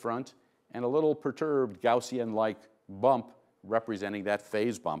phase front and a little perturbed Gaussian-like bump representing that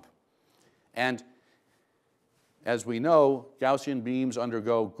phase bump. And as we know, Gaussian beams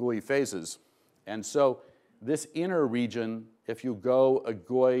undergo GUI phases. And so this inner region, if you go a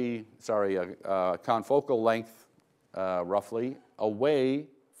confocal length roughly away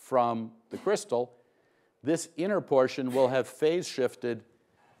from the crystal, this inner portion will have phase shifted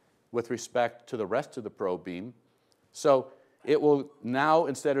with respect to the rest of the probe beam. So it will now,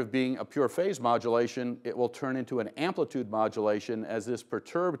 instead of being a pure phase modulation, it will turn into an amplitude modulation as this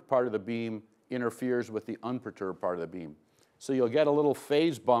perturbed part of the beam interferes with the unperturbed part of the beam. So you'll get a little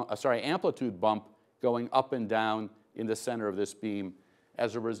phase bump, amplitude bump going up and down in the center of this beam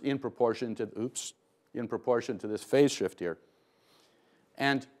as in proportion to this phase shift here.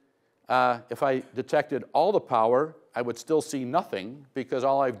 And if I detected all the power, I would still see nothing because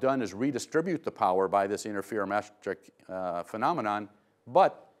all I've done is redistribute the power by this interferometric phenomenon.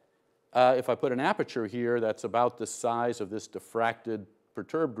 But if I put an aperture here that's about the size of this diffracted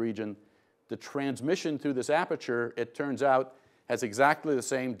perturbed region, the transmission through this aperture, it turns out, has exactly the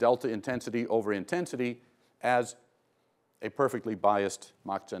same delta intensity over intensity as a perfectly biased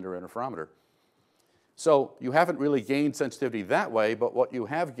Mach-Zehnder interferometer. So you haven't really gained sensitivity that way, but what you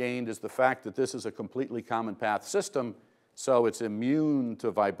have gained is the fact that this is a completely common path system, so it's immune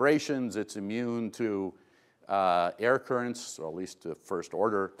to vibrations, it's immune to air currents, or at least to first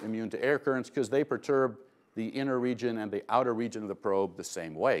order immune to air currents, because they perturb the inner region and the outer region of the probe the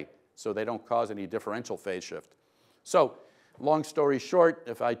same way, so they don't cause any differential phase shift. So long story short,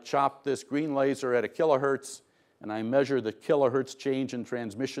 if I chop this green laser at a kilohertz and I measure the kilohertz change in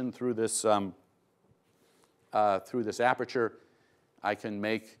transmission through this aperture, I can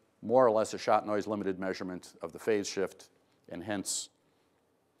make more or less a shot noise limited measurement of the phase shift and hence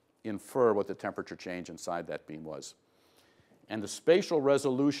infer what the temperature change inside that beam was. And the spatial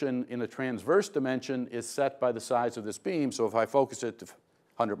resolution in the transverse dimension is set by the size of this beam. So if I focus it to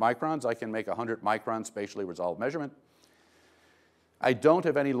 100 microns, I can make a 100 micron spatially resolved measurement. I don't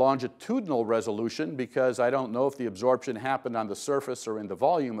have any longitudinal resolution because I don't know if the absorption happened on the surface or in the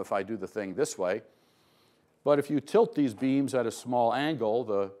volume if I do the thing this way. But if you tilt these beams at a small angle,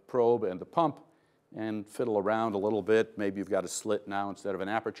 the probe and the pump, and fiddle around a little bit, maybe you've got a slit now instead of an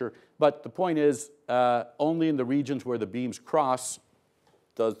aperture. But the point is, only in the regions where the beams cross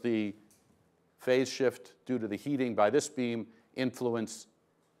does the phase shift due to the heating by this beam influence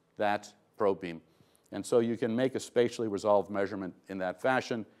that probe beam. And so you can make a spatially resolved measurement in that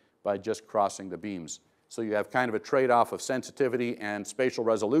fashion by just crossing the beams. So you have kind of a trade-off of sensitivity and spatial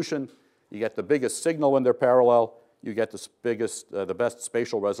resolution. You get the biggest signal when they're parallel. You get the best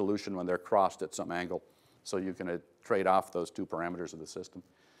spatial resolution when they're crossed at some angle. So you can trade off those two parameters of the system.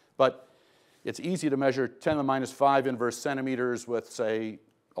 But it's easy to measure 10 to the minus 5 inverse centimeters with, say,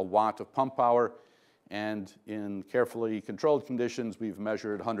 a watt of pump power. And in carefully controlled conditions, we've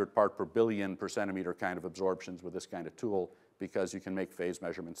measured 100 part per billion per centimeter kind of absorptions with this kind of tool because you can make phase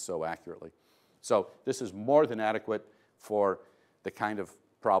measurements so accurately. So this is more than adequate for the kind of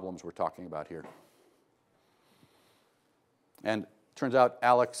problems we're talking about here. And it turns out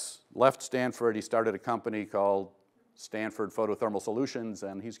Alex left Stanford. He started a company called Stanford Photothermal Solutions,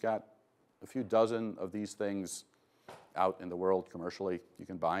 and he's got a few dozen of these things out in the world commercially. You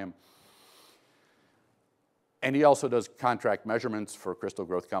can buy them. And he also does contract measurements for crystal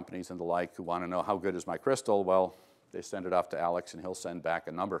growth companies and the like who want to know how good is my crystal. Well, they send it off to Alex, and he'll send back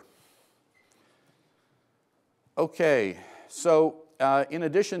a number. Okay, so in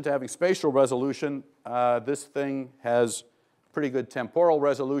addition to having spatial resolution, this thing has pretty good temporal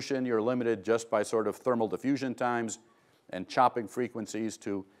resolution. You're limited just by sort of thermal diffusion times and chopping frequencies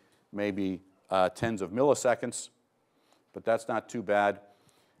to maybe tens of milliseconds, but that's not too bad.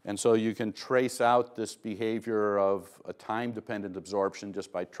 And so you can trace out this behavior of a time-dependent absorption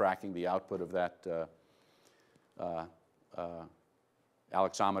just by tracking the output of that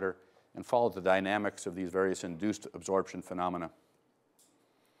alexometer and follow the dynamics of these various induced absorption phenomena.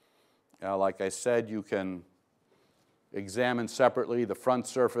 Like I said, you can examine separately the front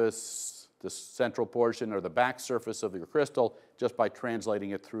surface, the central portion, or the back surface of your crystal just by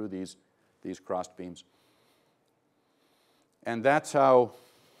translating it through these crossed beams. And that's how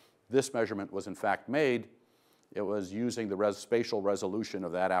this measurement was in fact made. It was using the spatial resolution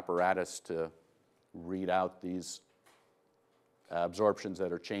of that apparatus to read out these absorptions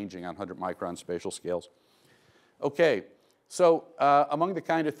that are changing on 100-micron spatial scales. Okay, so among the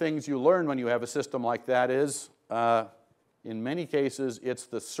kind of things you learn when you have a system like that is, in many cases, it's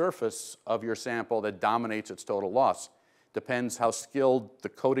the surface of your sample that dominates its total loss. Depends how skilled the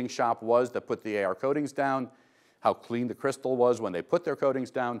coating shop was that put the AR coatings down, how clean the crystal was when they put their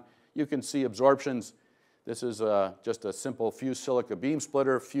coatings down. You can see absorptions. This is just a simple fused silica beam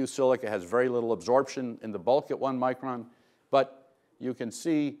splitter. Fused silica has very little absorption in the bulk at 1 micron, but you can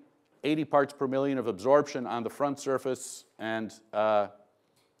see 80 parts per million of absorption on the front surface and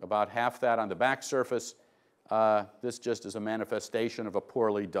about half that on the back surface. This just is a manifestation of a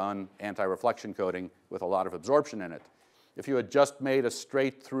poorly done anti-reflection coating with a lot of absorption in it. If you had just made a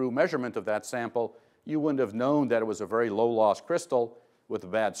straight-through measurement of that sample, you wouldn't have known that it was a very low-loss crystal with a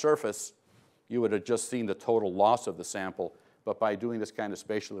bad surface. You would have just seen the total loss of the sample. But by doing this kind of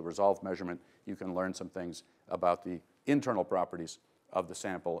spatially resolved measurement, you can learn some things about the internal properties of the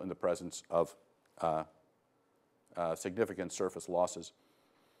sample in the presence of significant surface losses.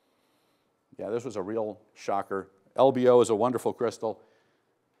 Yeah, this was a real shocker. LBO is a wonderful crystal.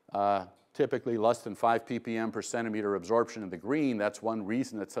 Typically less than 5 ppm per centimeter absorption in the green. That's one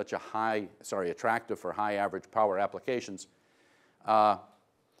reason it's such a attractive for high average power applications.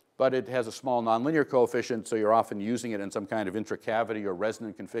 But it has a small nonlinear coefficient, so you're often using it in some kind of intracavity or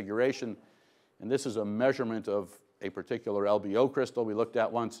resonant configuration. And this is a measurement of a particular LBO crystal we looked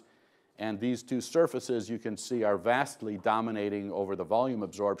at once. And these two surfaces, you can see, are vastly dominating over the volume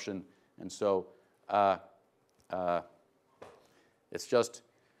absorption. And so it's just,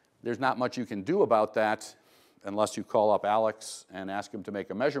 there's not much you can do about that unless you call up Alex and ask him to make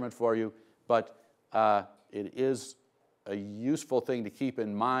a measurement for you. But it is a useful thing to keep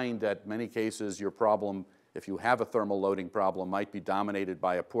in mind that in many cases your problem, if you have a thermal loading problem, might be dominated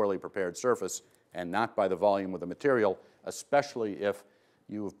by a poorly prepared surface and not by the volume of the material, especially if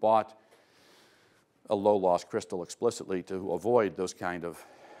you've bought a low-loss crystal explicitly to avoid those kind of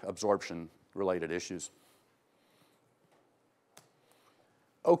absorption-related issues.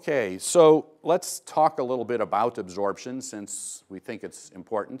 Okay, so let's talk a little bit about absorption since we think it's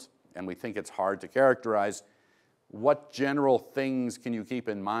important and we think it's hard to characterize. What general things can you keep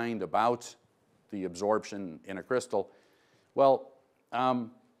in mind about the absorption in a crystal? Well,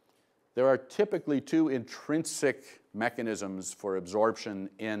 there are typically two intrinsic mechanisms for absorption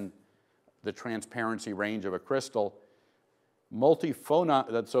in the transparency range of a crystal.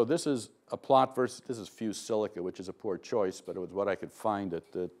 Multiphonon, so this is a plot versus, this is fused silica, which is a poor choice, but it was what I could find at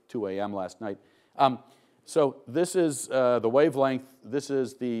 2 a.m. last night. So this is the wavelength, this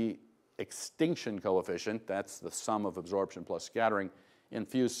is the extinction coefficient, that's the sum of absorption plus scattering in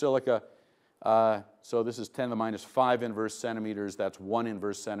fused silica. So this is 10 to the minus 5 inverse centimeters, that's 1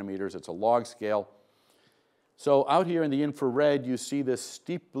 inverse centimeters, it's a log scale. So out here in the infrared, you see this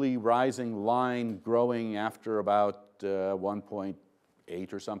steeply rising line growing after about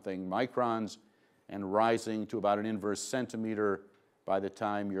 1.8 or something microns and rising to about an inverse centimeter by the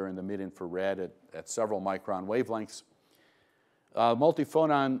time you're in the mid-infrared at several micron wavelengths.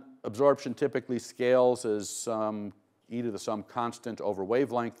 Multiphonon absorption typically scales as e to the some constant over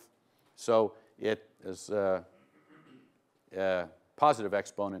wavelength, so it is a positive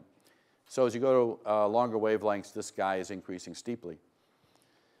exponent. So as you go to longer wavelengths, this guy is increasing steeply.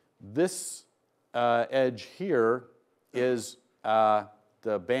 This edge here is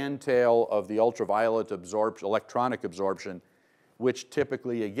the band tail of the ultraviolet electronic absorption, which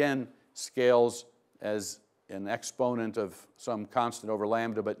typically, again, scales as an exponent of some constant over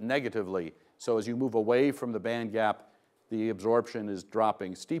lambda, but negatively. So as you move away from the band gap, the absorption is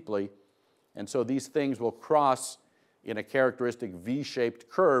dropping steeply. And so these things will cross in a characteristic V-shaped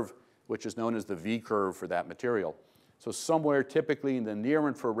curve, which is known as the V curve for that material. So somewhere typically in the near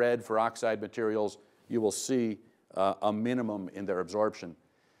infrared for oxide materials, you will see a minimum in their absorption.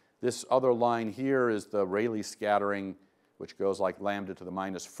 This other line here is the Rayleigh scattering, which goes like lambda to the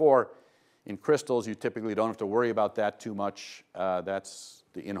 -4. In crystals, you typically don't have to worry about that too much. That's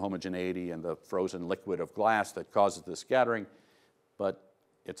the inhomogeneity and the frozen liquid of glass that causes the scattering, but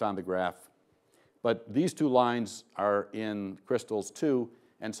it's on the graph. But these two lines are in crystals too,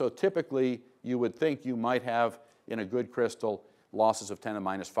 and so typically you would think you might have, in a good crystal, losses of 10 to the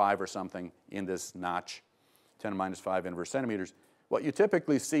 -5 or something in this notch, 10 to the -5 inverse centimeters. What you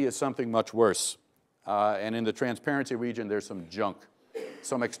typically see is something much worse. And in the transparency region, there's some junk,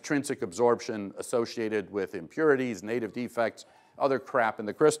 some extrinsic absorption associated with impurities, native defects, other crap in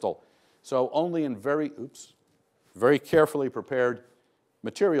the crystal. So only in very carefully prepared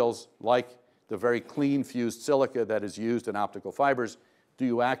materials, like the very clean fused silica that is used in optical fibers, do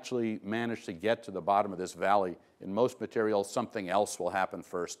you actually manage to get to the bottom of this valley. In most materials, something else will happen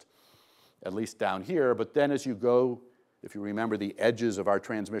first, at least down here. But then as you go, if you remember the edges of our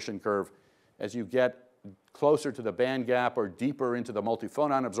transmission curve, as you get closer to the band gap or deeper into the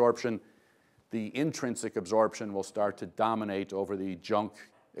multiphoton absorption, the intrinsic absorption will start to dominate over the junk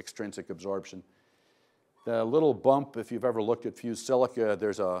extrinsic absorption. The little bump, if you've ever looked at fused silica,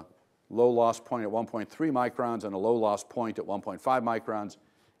 there's a low loss point at 1.3 microns and a low loss point at 1.5 microns,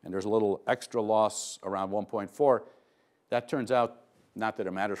 and there's a little extra loss around 1.4. That turns out, not that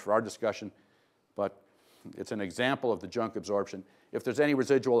it matters for our discussion, but it's an example of the junk absorption. If there's any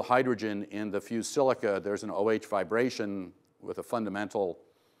residual hydrogen in the fused silica, there's an OH vibration with a fundamental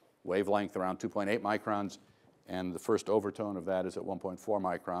wavelength around 2.8 microns, and the first overtone of that is at 1.4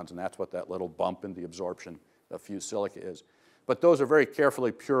 microns, and that's what that little bump in the absorption of fused silica is. But those are very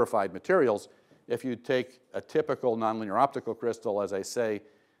carefully purified materials. If you take a typical nonlinear optical crystal, as I say,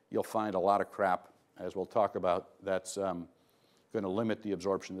 you'll find a lot of crap, as we'll talk about, that's going to limit the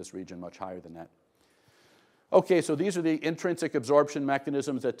absorption in this region much higher than that. Okay, so these are the intrinsic absorption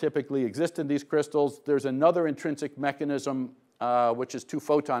mechanisms that typically exist in these crystals. There's another intrinsic mechanism, which is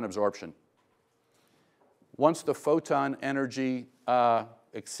two-photon absorption. Once the photon energy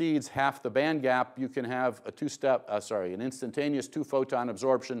exceeds half the band gap, you can have an instantaneous two-photon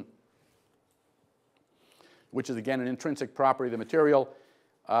absorption, which is, again, an intrinsic property of the material.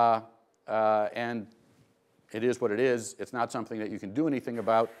 And it is what it is. It's not something that you can do anything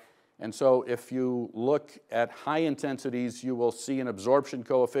about. And so if you look at high intensities, you will see an absorption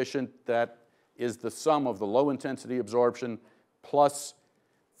coefficient that is the sum of the low intensity absorption plus,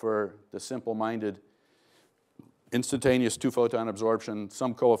 for the simple-minded, instantaneous two-photon absorption,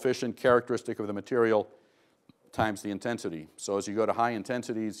 some coefficient characteristic of the material times the intensity. So as you go to high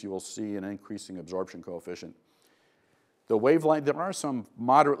intensities, you will see an increasing absorption coefficient. The wavelength, there are some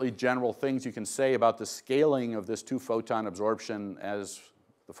moderately general things you can say about the scaling of this two-photon absorption as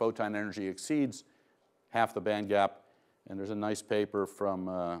the photon energy exceeds half the band gap. And there's a nice paper from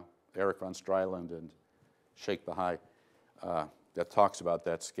Eric von Stryland and Sheikh Bahai that talks about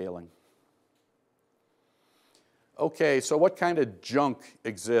that scaling. Okay, so what kind of junk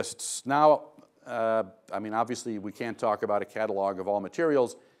exists? Now, I mean, obviously we can't talk about a catalog of all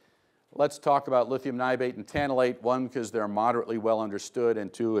materials. Let's talk about lithium niobate and tantalate. One, because they're moderately well understood,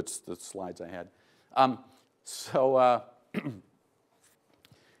 and two, it's the slides I had.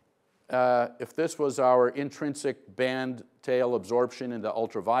 If this was our intrinsic band tail absorption in the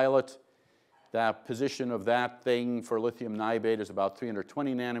ultraviolet, the position of that thing for lithium niobate is about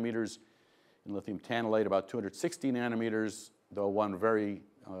 320 nanometers. In lithium tantalate, about 260 nanometers, though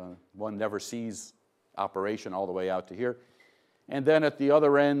one never sees operation all the way out to here. And then at the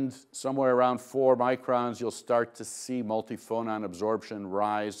other end, somewhere around 4 microns, you'll start to see multiphoton absorption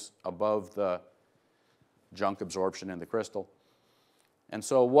rise above the junk absorption in the crystal. And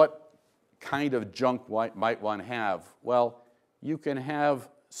so what kind of junk might one have? Well, you can have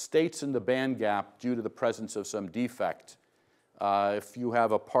states in the band gap due to the presence of some defect. If you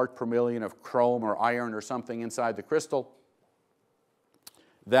have a part per million of chrome or iron or something inside the crystal,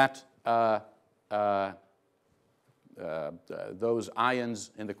 that those ions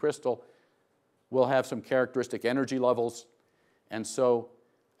in the crystal will have some characteristic energy levels. And so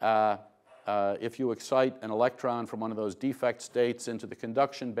if you excite an electron from one of those defect states into the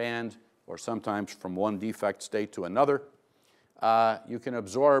conduction band, or sometimes from one defect state to another, you can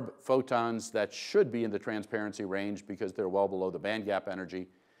absorb photons that should be in the transparency range because they're well below the band gap energy,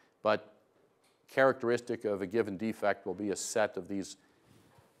 but characteristic of a given defect will be a set of these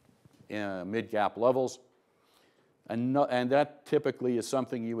mid-gap levels. And that typically is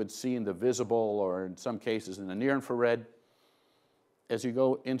something you would see in the visible or in some cases in the near infrared. As you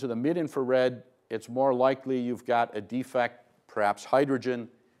go into the mid-infrared, it's more likely you've got a defect, perhaps hydrogen,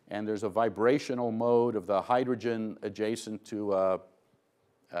 and there's a vibrational mode of the hydrogen adjacent to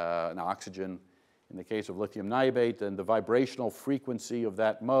an oxygen. In the case of lithium niobate, then the vibrational frequency of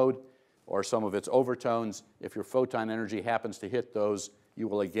that mode or some of its overtones, if your photon energy happens to hit those, you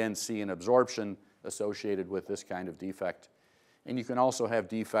will again see an absorption associated with this kind of defect. And you can also have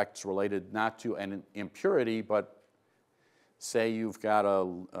defects related not to an impurity, but say you've got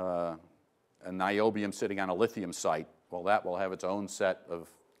a niobium sitting on a lithium site. Well, that will have its own set of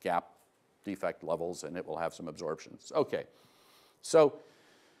gap defect levels, and it will have some absorptions. Okay, so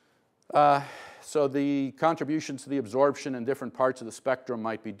the contributions to the absorption in different parts of the spectrum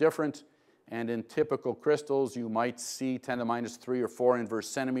might be different, and in typical crystals, you might see 10 to the minus 3 or 4 inverse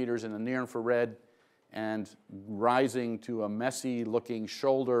centimeters in the near infrared, and rising to a messy-looking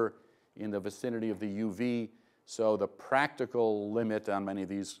shoulder in the vicinity of the UV. So the practical limit on many of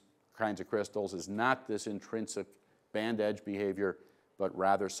these kinds of crystals is not this intrinsic band edge behavior, but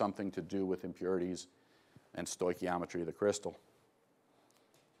rather something to do with impurities and stoichiometry of the crystal.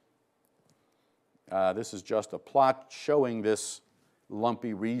 This is just a plot showing this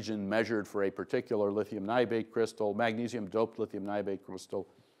lumpy region measured for a particular lithium niobate crystal, magnesium-doped lithium niobate crystal.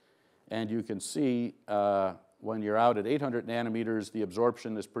 And you can see when you're out at 800 nanometers, the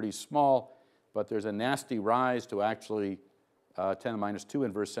absorption is pretty small, but there's a nasty rise to actually 10 to the minus 2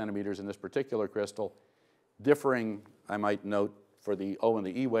 inverse centimeters in this particular crystal, differing, I might note, for the O and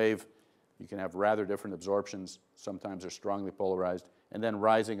the E wave. You can have rather different absorptions. Sometimes they're strongly polarized, and then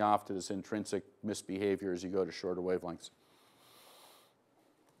rising off to this intrinsic misbehavior as you go to shorter wavelengths.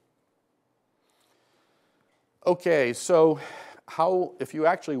 Okay, so if you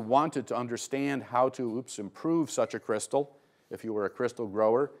actually wanted to understand how to improve such a crystal, if you were a crystal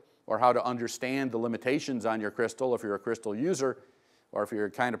grower, or how to understand the limitations on your crystal if you're a crystal user, or if you're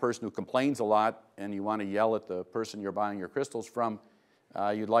the kind of person who complains a lot and you want to yell at the person you're buying your crystals from,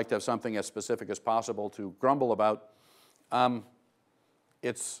 you'd like to have something as specific as possible to grumble about, you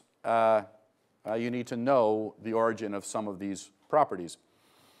need to know the origin of some of these properties.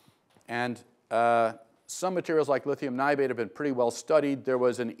 And some materials like lithium niobate have been pretty well studied. There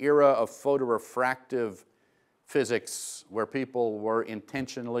was an era of photorefractive physics where people were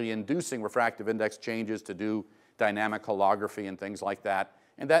intentionally inducing refractive index changes to do dynamic holography and things like that.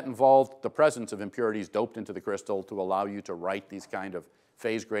 And that involved the presence of impurities doped into the crystal to allow you to write these kind of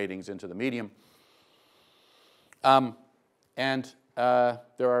phase gratings into the medium. There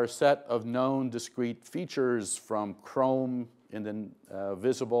are a set of known discrete features from chrome in the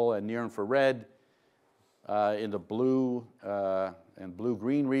visible and near infrared. In the blue and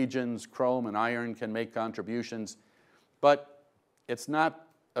blue-green regions, chrome and iron can make contributions, but it's not,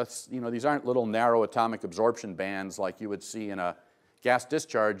 these aren't little narrow atomic absorption bands like you would see in a gas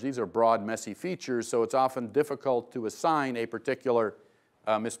discharge. These are broad, messy features, so it's often difficult to assign a particular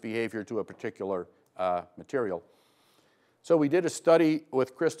misbehavior to a particular material. So we did a study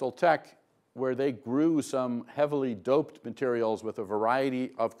with Crystal Tech where they grew some heavily doped materials with a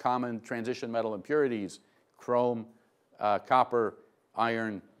variety of common transition metal impurities: chrome, copper,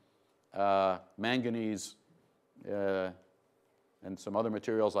 iron, manganese, and some other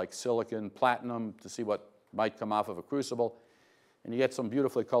materials like silicon, platinum, to see what might come off of a crucible. And you get some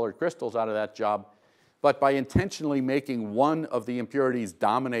beautifully colored crystals out of that job. But by intentionally making one of the impurities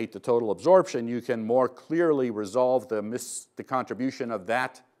dominate the total absorption, you can more clearly resolve the contribution of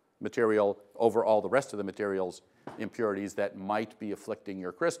that material over all the rest of the materials, impurities that might be afflicting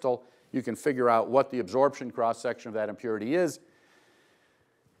your crystal. You can figure out what the absorption cross-section of that impurity is,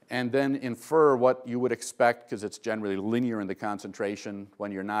 and then infer what you would expect, because it's generally linear in the concentration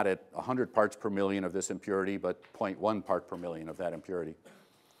when you're not at 100 parts per million of this impurity, but 0.1 part per million of that impurity.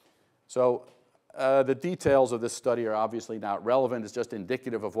 So the details of this study are obviously not relevant. It's just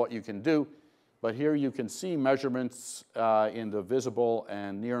indicative of what you can do. But here you can see measurements in the visible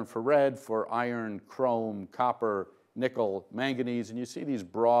and near infrared for iron, chrome, copper, nickel, manganese, and you see these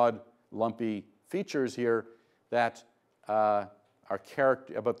broad, lumpy features here that are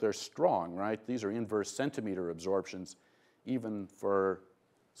but they're strong, right? These are inverse centimeter absorptions, even for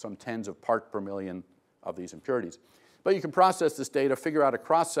some tens of part per million of these impurities. But you can process this data, figure out a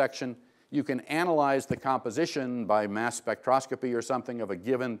cross-section. You can analyze the composition by mass spectroscopy or something of a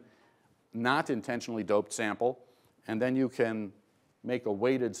given not intentionally doped sample, and then you can make a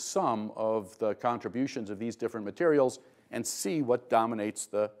weighted sum of the contributions of these different materials and see what dominates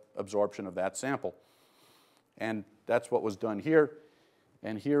the absorption of that sample. And that's what was done here.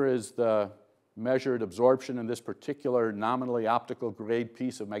 And here is the measured absorption in this particular nominally optical grade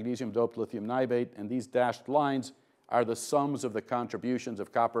piece of magnesium-doped lithium niobate, and these dashed lines are the sums of the contributions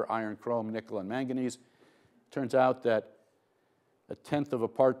of copper, iron, chrome, nickel, and manganese. Turns out that 1/10 of a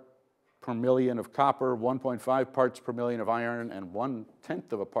part per million of copper, 1.5 parts per million of iron, and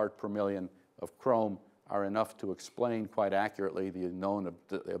 1/10 of a part per million of chrome are enough to explain quite accurately the known,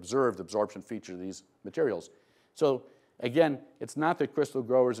 the observed absorption feature of these materials. So again, it's not that crystal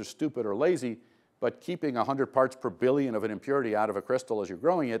growers are stupid or lazy, but keeping 100 parts per billion of an impurity out of a crystal as you're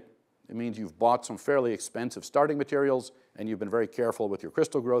growing it, it means you've bought some fairly expensive starting materials and you've been very careful with your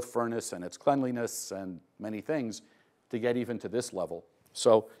crystal growth furnace and its cleanliness and many things to get even to this level.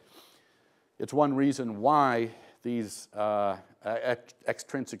 So it's one reason why these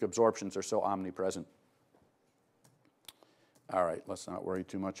extrinsic absorptions are so omnipresent. All right, let's not worry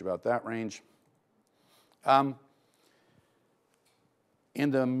too much about that range.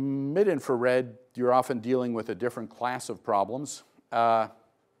 In the mid-infrared, you're often dealing with a different class of problems.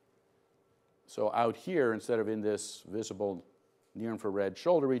 So out here, instead of in this visible near-infrared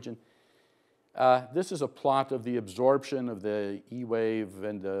shoulder region, this is a plot of the absorption of the E wave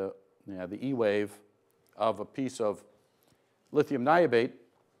and the E wave of a piece of lithium niobate.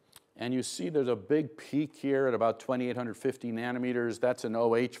 And you see there's a big peak here at about 2850 nanometers. That's an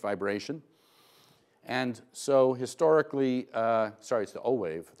OH vibration. And so historically, sorry, it's the O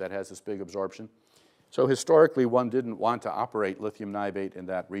wave that has this big absorption. So historically, one didn't want to operate lithium niobate in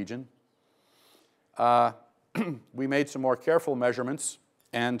that region. We made some more careful measurements,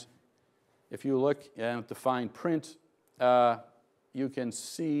 and if you look at the fine print, you can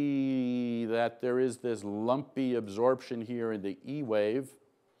see that there is this lumpy absorption here in the E wave,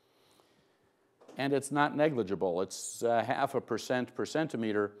 and it's not negligible. It's 0.5% per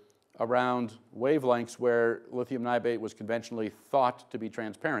centimeter around wavelengths where lithium niobate was conventionally thought to be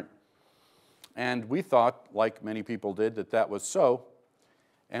transparent. And we thought, like many people did, that that was so.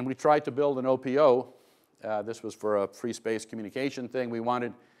 And we tried to build an OPO. This was for a free space communication thing. We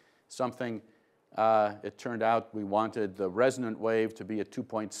wanted something, it turned out we wanted the resonant wave to be at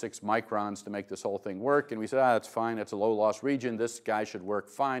 2.6 microns to make this whole thing work. And we said, that's fine, that's a low loss region. This guy should work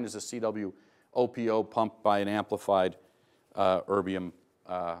fine as a CW OPO pumped by an amplified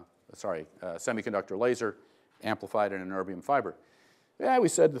semiconductor laser amplified in an erbium fiber. Yeah, we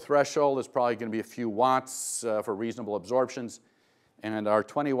said the threshold is probably going to be a few watts for reasonable absorptions. And our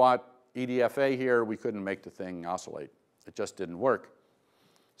 20-watt EDFA here, we couldn't make the thing oscillate. It just didn't work.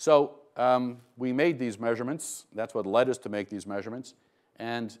 So we made these measurements. That's what led us to make these measurements.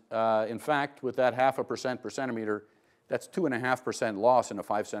 And in fact, with that 0.5% per centimeter, that's 2.5% loss in a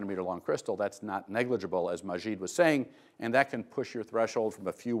 5-centimeter long crystal. That's not negligible, as Majid was saying. And that can push your threshold from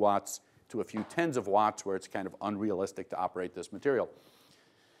a few watts to a few tens of watts, where it's kind of unrealistic to operate this material.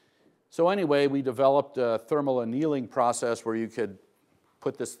 So anyway, we developed a thermal annealing process where you could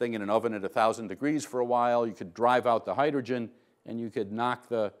put this thing in an oven at 1,000 degrees for a while. You could drive out the hydrogen, and you could knock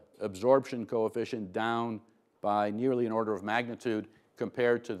the absorption coefficient down by nearly an order of magnitude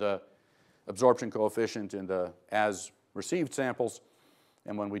compared to the absorption coefficient in the as received samples.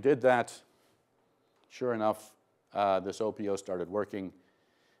 And when we did that, sure enough, this OPO started working,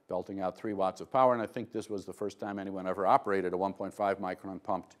 belting out 3 watts of power. And I think this was the first time anyone ever operated a 1.5 micron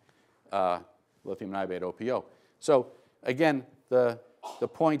pumped lithium niobate OPO. So again, the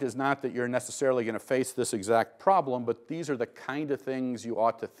point is not that you're necessarily going to face this exact problem, but these are the kind of things you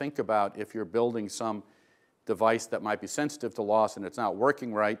ought to think about if you're building some device that might be sensitive to loss and it's not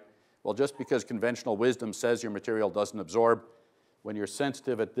working right. Well, just because conventional wisdom says your material doesn't absorb, when you're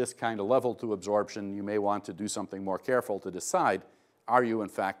sensitive at this kind of level to absorption, you may want to do something more careful to decide, are you in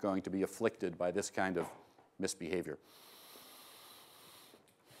fact going to be afflicted by this kind of misbehavior?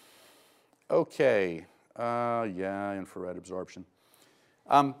 Okay, yeah, infrared absorption.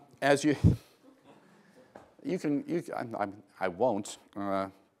 As I won't,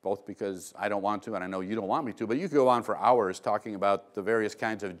 both because I don't want to and I know you don't want me to, but you could go on for hours talking about the various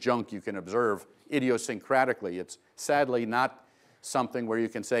kinds of junk you can observe idiosyncratically. It's sadly not something where you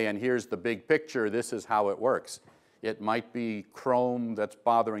can say, and here's the big picture, this is how it works. It might be chrome that's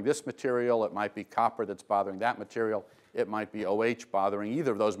bothering this material, it might be copper that's bothering that material, it might be OH bothering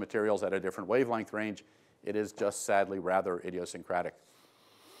either of those materials at a different wavelength range. It is just sadly rather idiosyncratic.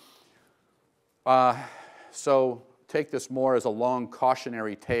 So take this more as a long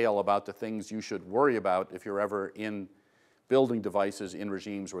cautionary tale about the things you should worry about if you're ever in building devices in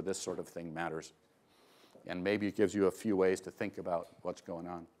regimes where this sort of thing matters. And maybe it gives you a few ways to think about what's going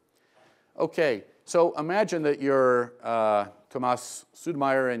on. Okay, so imagine that you're Thomas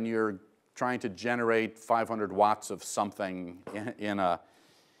Sudmeyer and you're trying to generate 500 watts of something in a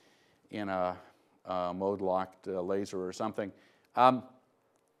mode-locked laser or something.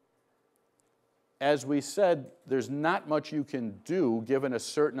 As we said, there's not much you can do, given a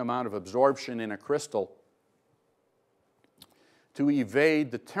certain amount of absorption in a crystal, to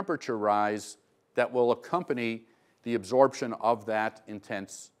evade the temperature rise that will accompany the absorption of that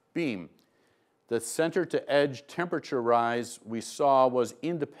intense beam. The center-to-edge temperature rise we saw was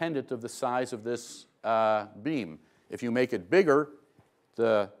independent of the size of this beam. If you make it bigger,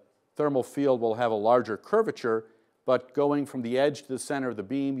 the thermal field will have a larger curvature, but going from the edge to the center of the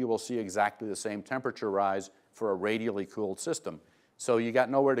beam, you will see exactly the same temperature rise for a radially cooled system. So you got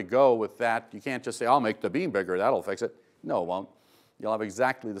nowhere to go with that. You can't just say, I'll make the beam bigger, that'll fix it. No, it won't. You'll have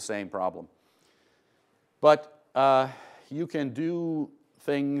exactly the same problem. But you can do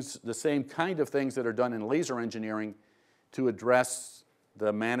things, the same kind of things that are done in laser engineering to address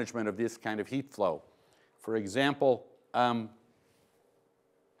the management of this kind of heat flow. For example,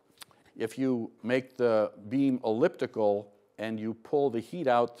 if you make the beam elliptical and you pull the heat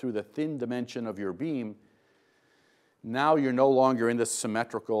out through the thin dimension of your beam, now you're no longer in this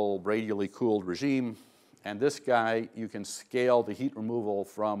symmetrical, radially cooled regime. And this guy, you can scale the heat removal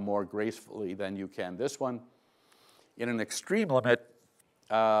from more gracefully than you can this one. In an extreme limit,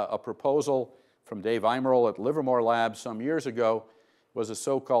 a proposal from Dave Eimerl at Livermore Labs some years ago was a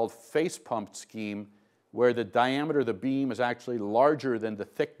so-called face-pumped scheme where the diameter of the beam is actually larger than the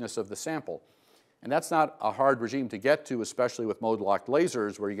thickness of the sample. And that's not a hard regime to get to, especially with mode-locked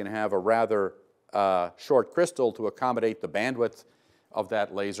lasers, where you're going to have a rather short crystal to accommodate the bandwidth of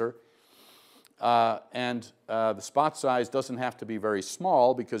that laser. The spot size doesn't have to be very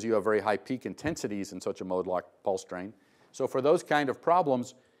small because you have very high peak intensities in such a mode-locked pulse train. So for those kind of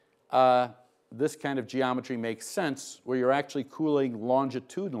problems, this kind of geometry makes sense, where you're actually cooling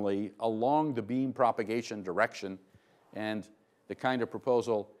longitudinally along the beam propagation direction. And the kind of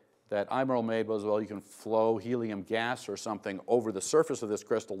proposal that Eimerl made was, well, you can flow helium gas or something over the surface of this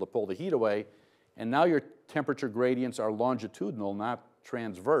crystal to pull the heat away. And now your temperature gradients are longitudinal, not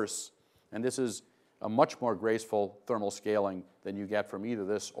transverse. And this is a much more graceful thermal scaling than you get from either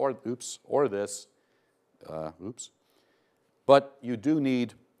this or this. But you do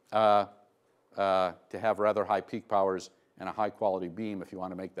need to have rather high peak powers and a high quality beam if you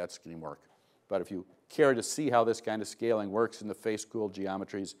want to make that scheme work. But if you care to see how this kind of scaling works in the face-cooled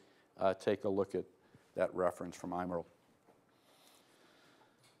geometries, take a look at that reference from Eimerl.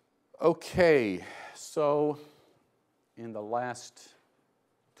 Okay, so in the last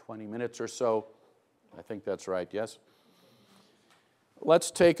 20 minutes or so, I think that's right, yes?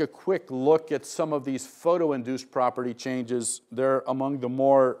 Let's take a quick look at some of these photo-induced property changes. They're among the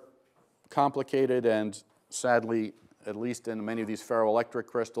more complicated and, sadly, at least in many of these ferroelectric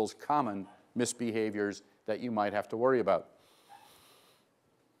crystals, common misbehaviors that you might have to worry about.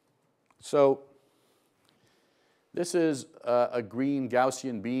 So this is a green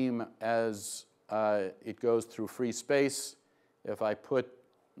Gaussian beam as it goes through free space. If I put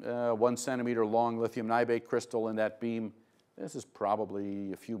 1 centimeter long lithium niobate crystal in that beam, this is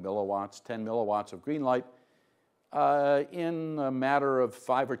probably a few milliwatts, 10 milliwatts of green light. In a matter of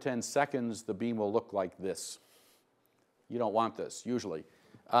 5 or 10 seconds, the beam will look like this. You don't want this, usually.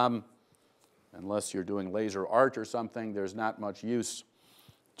 Unless you're doing laser art or something, there's not much use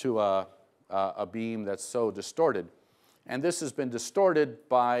to a beam that's so distorted. And this has been distorted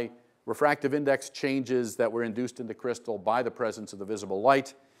by refractive index changes that were induced in the crystal by the presence of the visible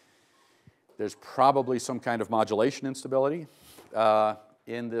light. There's probably some kind of modulation instability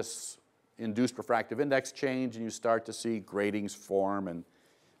in this induced refractive index change, and you start to see gratings form and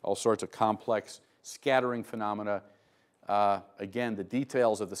all sorts of complex scattering phenomena. Again, the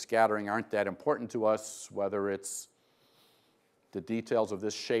details of the scattering aren't that important to us. Whether it's the details of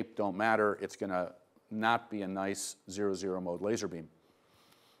this shape don't matter. It's going to not be a nice 0-0 mode laser beam.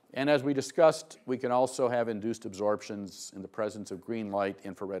 And as we discussed, we can also have induced absorptions in the presence of green light.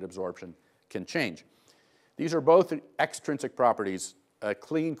 Infrared absorption can change. These are both extrinsic properties. A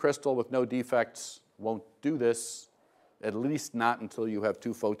clean crystal with no defects won't do this, at least not until you have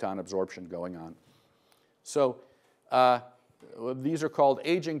 2-photon absorption going on. So these are called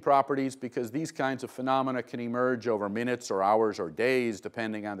aging properties because these kinds of phenomena can emerge over minutes or hours or days,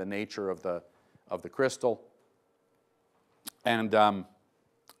 depending on the nature of the crystal. And the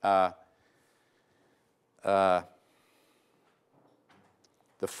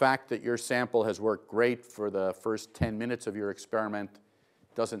fact that your sample has worked great for the first 10 minutes of your experiment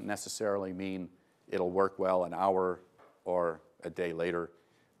doesn't necessarily mean it'll work well an hour or a day later.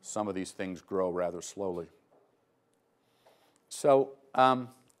 Some of these things grow rather slowly. So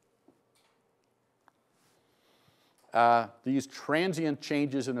these transient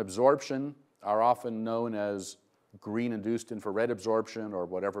changes in absorption are often known as green-induced infrared absorption, or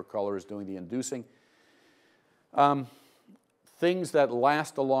whatever color is doing the inducing. Things that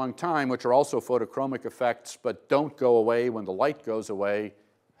last a long time, which are also photochromic effects but don't go away when the light goes away,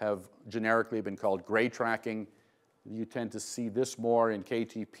 have generically been called gray tracking. You tend to see this more in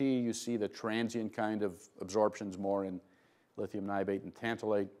KTP. You see the transient kind of absorptions more in lithium niobate and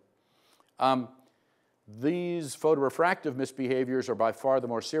tantalate. These photorefractive misbehaviors are by far the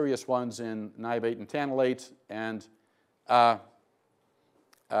more serious ones in niobate and tantalate, and at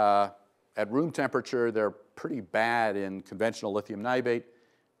room temperature, they're pretty bad in conventional lithium niobate.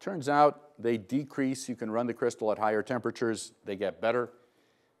 Turns out they decrease. You can run the crystal at higher temperatures. They get better.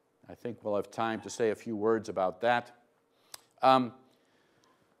 I think we'll have time to say a few words about that.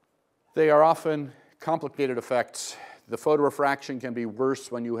 They are often complicated effects. The photorefraction can be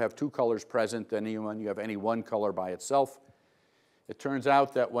worse when you have two colors present than when you have any one color by itself. It turns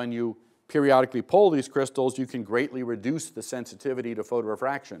out that when you periodically pull these crystals, you can greatly reduce the sensitivity to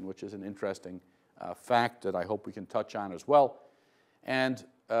photorefraction, which is an interesting fact that I hope we can touch on as well. And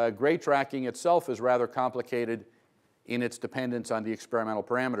gray tracking itself is rather complicated in its dependence on the experimental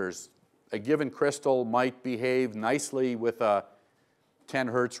parameters. A given crystal might behave nicely with a 10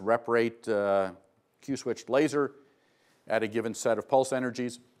 hertz rep rate Q-switched laser at a given set of pulse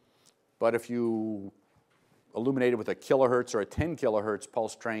energies, but if you illuminate it with a kilohertz or a 10 kilohertz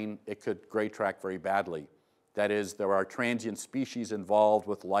pulse train, it could gray track very badly. That is, there are transient species involved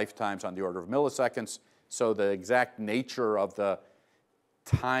with lifetimes on the order of milliseconds, so the exact nature of the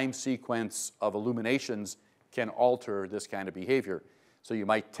time sequence of illuminations can alter this kind of behavior. So you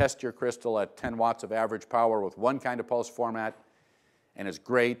might test your crystal at 10 watts of average power with one kind of pulse format, and it's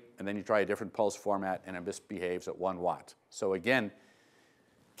great, and then you try a different pulse format, and it misbehaves at 1 watt. So again,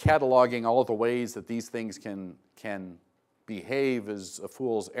 cataloging all of the ways that these things can behave is a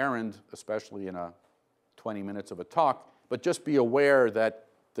fool's errand, especially in a 20 minutes of a talk, but just be aware that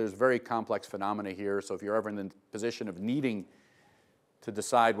there's very complex phenomena here, so if you're ever in the position of needing to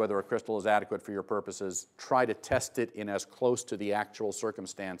decide whether a crystal is adequate for your purposes, try to test it in as close to the actual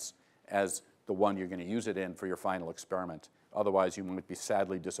circumstance as the one you're going to use it in for your final experiment. Otherwise, you might be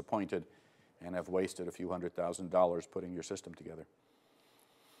sadly disappointed and have wasted a few $100,000 putting your system together.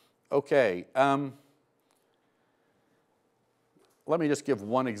 Okay, let me just give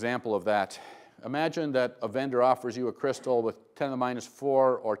one example of that. Imagine that a vendor offers you a crystal with 10 to the minus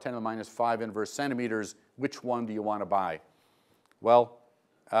 4 or 10 to the minus 5 inverse centimeters. Which one do you want to buy? Well,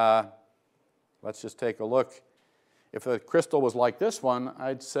 let's just take a look. If a crystal was like this one,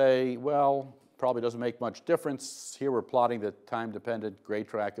 I'd say, well, probably doesn't make much difference. Here we're plotting the time-dependent gray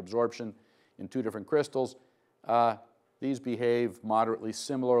track absorption in two different crystals. These behave moderately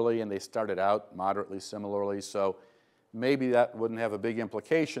similarly, and they started out moderately similarly, so maybe that wouldn't have a big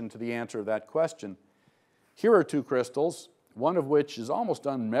implication to the answer of that question. Here are two crystals, one of which is almost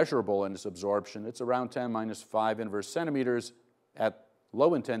unmeasurable in its absorption. It's around 10 minus 5 inverse centimeters at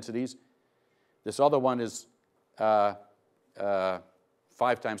low intensities. This other one is 5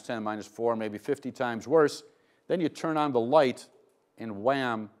 times 10 minus 4, maybe 50 times worse. Then you turn on the light, and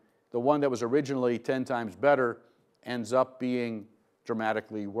wham, the one that was originally 10 times better ends up being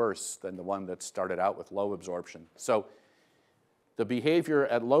dramatically worse than the one that started out with low absorption. So the behavior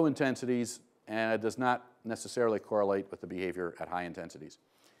at low intensities does not necessarily correlate with the behavior at high intensities.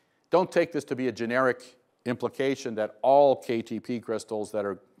 Don't take this to be a generic implication that all KTP crystals that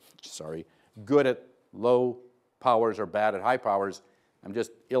are, good at low powers are bad at high powers. I'm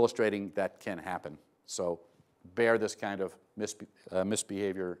just illustrating that can happen. So bear this kind of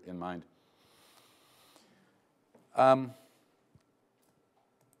misbehavior in mind.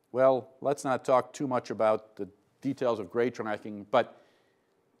 Well, let's not talk too much about the details of gray tracking, but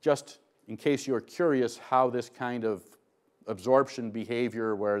just in case you're curious how this kind of absorption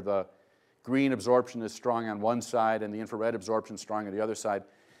behavior, where the green absorption is strong on one side and the infrared absorption is strong on the other side,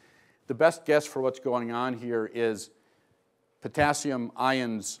 the best guess for what's going on here is potassium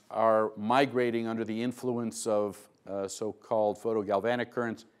ions are migrating under the influence of so-called photogalvanic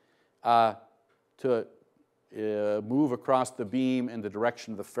currents to move across the beam in the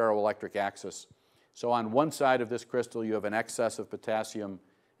direction of the ferroelectric axis. So on one side of this crystal, you have an excess of potassium,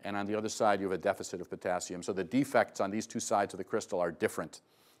 and on the other side, you have a deficit of potassium. So the defects on these two sides of the crystal are different.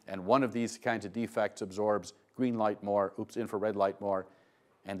 And one of these kinds of defects absorbs green light more, infrared light more,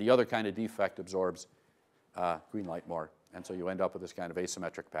 and the other kind of defect absorbs green light more. And so you end up with this kind of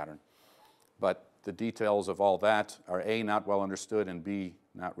asymmetric pattern. But the details of all that are A, not well understood, and B,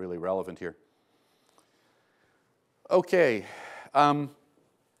 not really relevant here. Okay,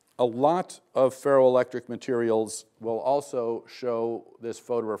 a a lot of ferroelectric materials will also show this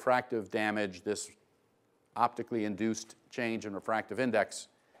photorefractive damage, this optically induced change in refractive index.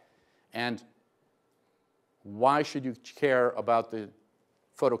 And why should you care about the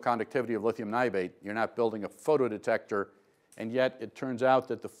photoconductivity of lithium niobate? You're not building a photodetector, and yet it turns out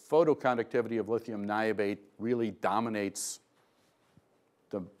that the photoconductivity of lithium niobate really dominates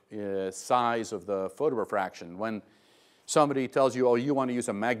the size of the photorefraction. When somebody tells you, oh, you want to use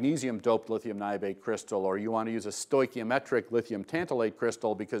a magnesium-doped lithium niobate crystal, or you want to use a stoichiometric lithium tantalate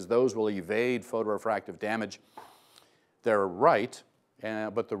crystal because those will evade photorefractive damage, they're right.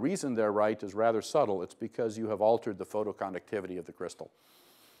 But the reason they're right is rather subtle. It's because you have altered the photoconductivity of the crystal.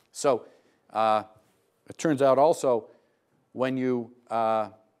 So it turns out also when you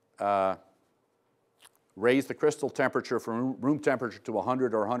raise the crystal temperature from room temperature to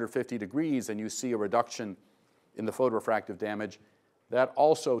 100 or 150 degrees and you see a reduction in the photorefractive damage, that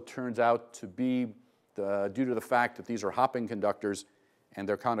also turns out to be due to the fact that these are hopping conductors and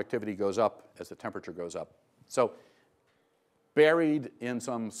their conductivity goes up as the temperature goes up. So buried in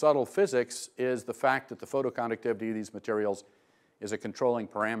some subtle physics is the fact that the photoconductivity of these materials is a controlling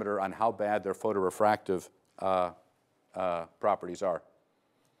parameter on how bad their photorefractive properties are.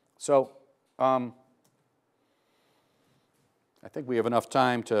 So I think we have enough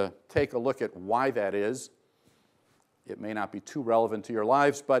time to take a look at why that is. It may not be too relevant to your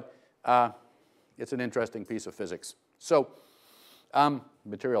lives, but it's an interesting piece of physics. So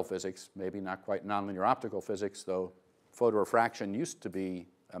material physics, maybe not quite nonlinear optical physics, though photorefraction used to be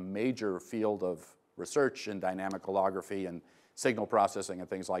a major field of research in dynamic holography and signal processing and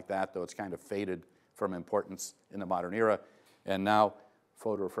things like that, though it's kind of faded from importance in the modern era. And now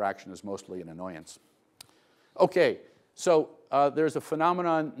photorefraction is mostly an annoyance. Okay, so there's a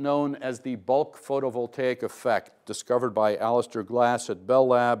phenomenon known as the bulk photovoltaic effect, discovered by Alistair Glass at Bell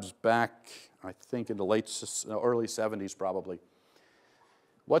Labs back, I think, in the early 70s probably.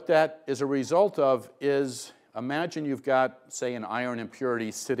 What that is a result of is, imagine you've got, say, an iron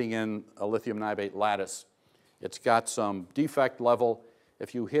impurity sitting in a lithium niobate lattice. It's got some defect level.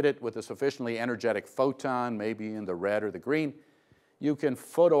 If you hit it with a sufficiently energetic photon, maybe in the red or the green, you can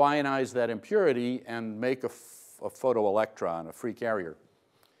photoionize that impurity and make a photoelectron, a free carrier.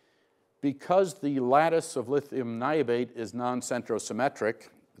 Because the lattice of lithium niobate is non-centrosymmetric,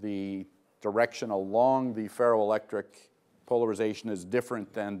 the direction along the ferroelectric polarization is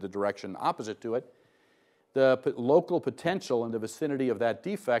different than the direction opposite to it, the local potential in the vicinity of that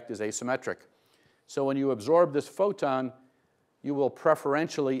defect is asymmetric. So when you absorb this photon, you will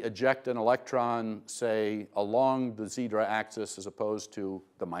preferentially eject an electron, say, along the z axis as opposed to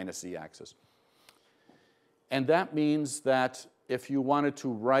the minus z axis. And that means that if you wanted to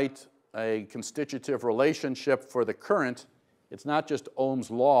write a constitutive relationship for the current, it's not just Ohm's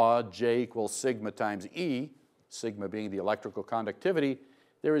law, J equals sigma times E, sigma being the electrical conductivity.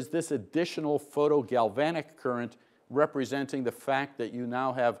 There is this additional photogalvanic current representing the fact that you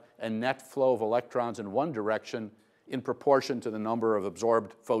now have a net flow of electrons in one direction in proportion to the number of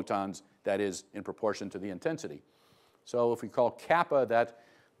absorbed photons, that is, in proportion to the intensity. So if we call kappa that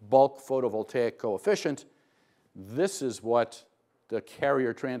bulk photovoltaic coefficient, this is what the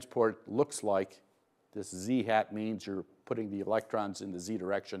carrier transport looks like. This z hat means you're putting the electrons in the z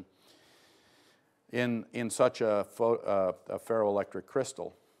direction in such a ferroelectric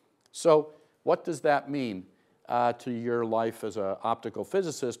crystal. So what does that mean to your life as an optical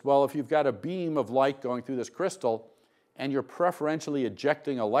physicist? Well, if you've got a beam of light going through this crystal and you're preferentially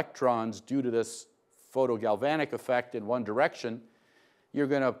ejecting electrons due to this photogalvanic effect in one direction, you're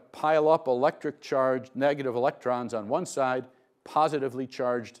going to pile up electric charged negative electrons on one side, positively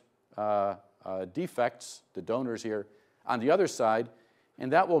charged defects, the donors here, on the other side,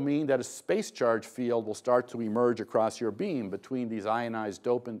 and that will mean that a space charge field will start to emerge across your beam between these ionized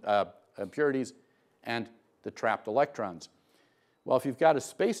impurities and the trapped electrons. Well, if you've got a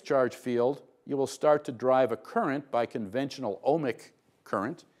space charge field, you will start to drive a current by conventional ohmic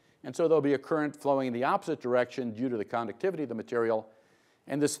current, and so there'll be a current flowing in the opposite direction due to the conductivity of the material.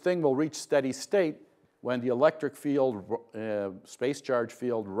 And this thing will reach steady state when the electric field, space charge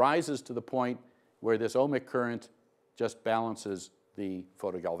field, rises to the point where this ohmic current just balances the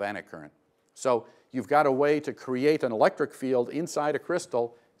photogalvanic current. So you've got a way to create an electric field inside a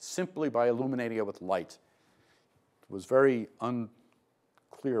crystal simply by illuminating it with light. It was very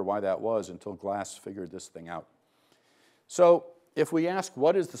unclear why that was until Glass figured this thing out. So if we ask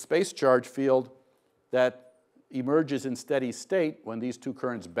what is the space charge field that emerges in steady state when these two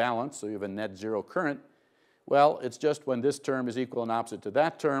currents balance, so you have a net zero current, well, it's just when this term is equal and opposite to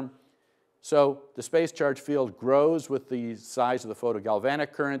that term, So the space charge field grows with the size of the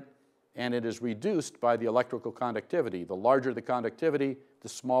photogalvanic current, and it is reduced by the electrical conductivity. The larger the conductivity, the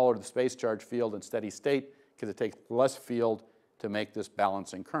smaller the space charge field in steady state, because it takes less field to make this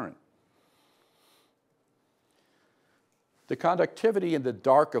balancing current. The conductivity in the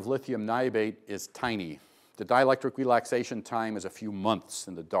dark of lithium niobate is tiny. The dielectric relaxation time is a few months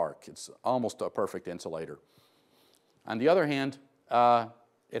in the dark. It's almost a perfect insulator. On the other hand,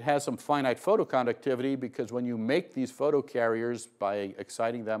 it has some finite photoconductivity, because when you make these photocarriers by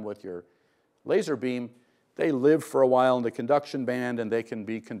exciting them with your laser beam, they live for a while in the conduction band, and they can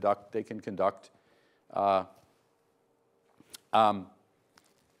conduct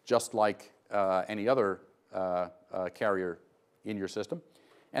just like any other carrier in your system.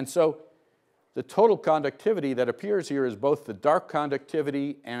 And so the total conductivity that appears here is both the dark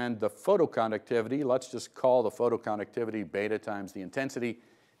conductivity and the photoconductivity. Let's just call the photoconductivity beta times the intensity.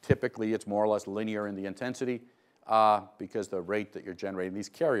 Typically, it's more or less linear in the intensity because the rate that you're generating these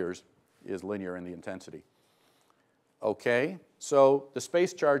carriers is linear in the intensity. Okay, so the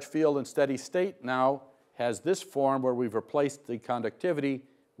space charge field in steady state now has this form where we've replaced the conductivity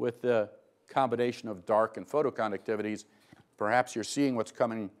with the combination of dark and photoconductivities. Perhaps you're seeing what's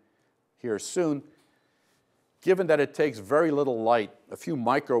coming here soon. Given that it takes very little light, a few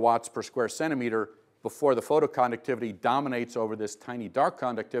microwatts per square centimeter, before the photoconductivity dominates over this tiny dark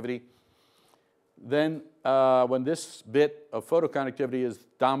conductivity, then when this bit of photoconductivity is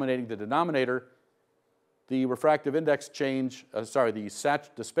dominating the denominator, the refractive index change, the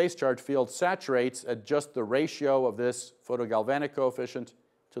space charge field saturates at just the ratio of this photogalvanic coefficient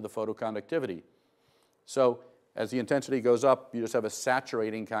to the photoconductivity. So as the intensity goes up, you just have a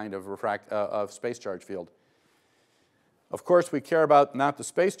saturating kind of space charge field. Of course, we care about not the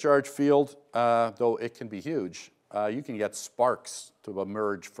space charge field, though it can be huge. You can get sparks to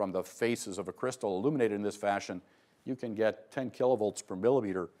emerge from the faces of a crystal illuminated in this fashion. You can get 10 kilovolts per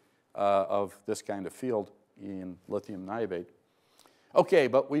millimeter of this kind of field in lithium niobate. Okay,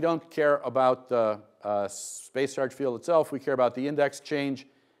 but we don't care about the space charge field itself. We care about the index change,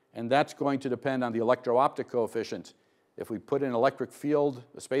 and that's going to depend on the electro-optic coefficient. If we put an electric field,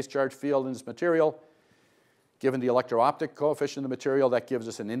 a space charge field in this material, given the electro-optic coefficient of the material, that gives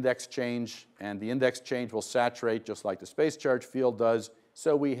us an index change, and the index change will saturate just like the space charge field does.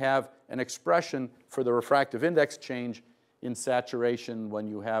 So we have an expression for the refractive index change in saturation when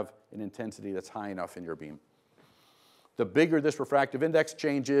you have an intensity that's high enough in your beam. The bigger this refractive index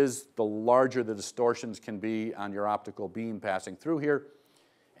change is, the larger the distortions can be on your optical beam passing through here.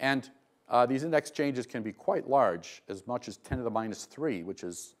 And these index changes can be quite large, as much as 10 to the minus 3, which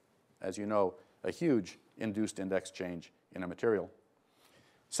is, as you know, a huge induced index change in a material.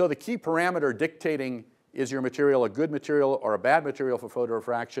 So the key parameter dictating is your material a good material or a bad material for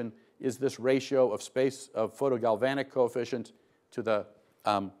photorefraction is this ratio of photogalvanic coefficient to the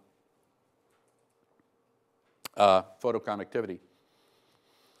photoconductivity.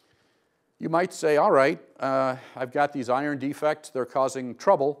 You might say, all right, I've got these iron defects, they're causing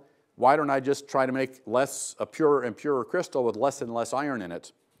trouble. Why don't I just try to make a purer and purer crystal with less and less iron in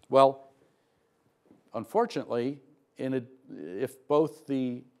it? Well, unfortunately, if both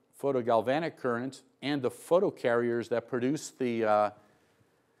the photogalvanic current and the photocarriers that produce the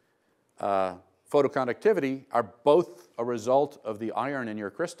photoconductivity are both a result of the iron in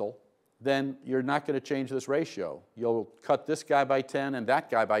your crystal, then you're not going to change this ratio. You'll cut this guy by 10 and that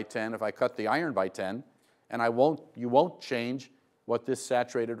guy by 10 if I cut the iron by 10, and you won't change what this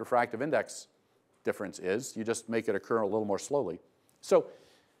saturated refractive index difference is. You just make it occur a little more slowly. So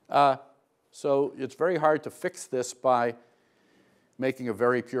it's very hard to fix this by making a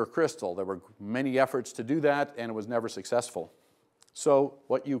very pure crystal. There were many efforts to do that, and it was never successful. So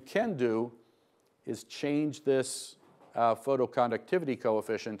what you can do is change this photoconductivity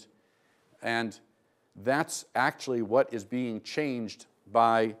coefficient, and that's actually what is being changed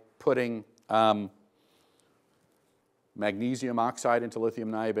by putting magnesium oxide into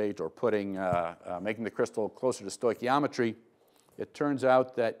lithium niobate or making the crystal closer to stoichiometry. It turns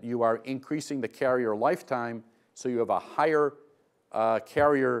out that you are increasing the carrier lifetime, so you have a higher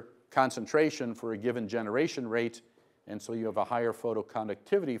carrier concentration for a given generation rate, and so you have a higher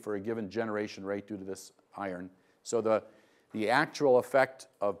photoconductivity for a given generation rate due to this iron. So the actual effect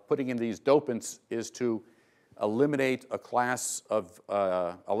of putting in these dopants is to eliminate a class of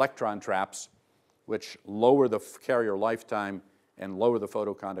electron traps which lower the carrier lifetime and lower the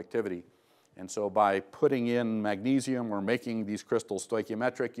photoconductivity. And so by putting in magnesium or making these crystals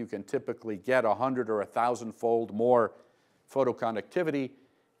stoichiometric, you can typically get 100 or 1,000-fold more photoconductivity,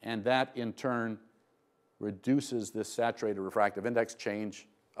 and that in turn reduces this saturated refractive index change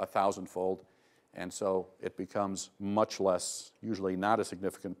 1,000-fold. And so it becomes much less, usually not a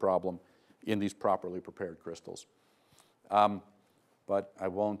significant problem in these properly prepared crystals. But I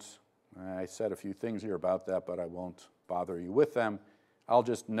won't, I said a few things here about that, but I won't bother you with them. I'll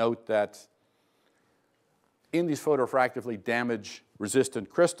just note that in these photorefractively damage-resistant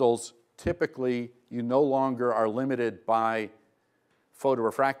crystals, typically you no longer are limited by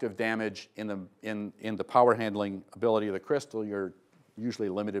photorefractive damage in the power handling ability of the crystal. You're usually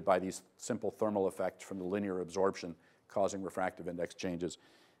limited by these simple thermal effects from the linear absorption causing refractive index changes.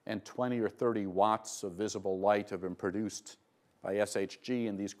 And 20 or 30 watts of visible light have been produced by SHG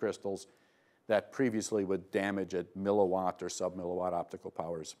in these crystals that previously would damage at milliwatt or sub-milliwatt optical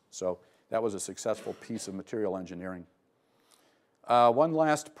powers. So that was a successful piece of material engineering. One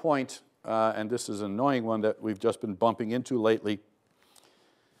last point, and this is an annoying one that we've just been bumping into lately.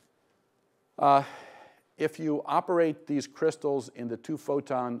 If you operate these crystals in the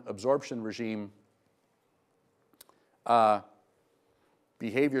 2-photon absorption regime,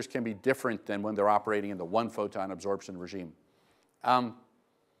 behaviors can be different than when they're operating in the 1-photon absorption regime.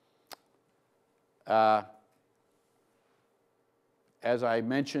 As I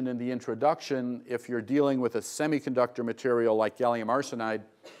mentioned in the introduction, if you're dealing with a semiconductor material like gallium arsenide,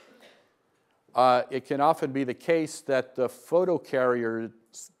 it can often be the case that the photocarriers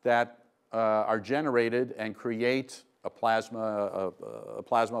that are generated and create a plasma of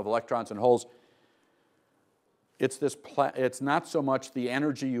electrons and holes, it's not so much the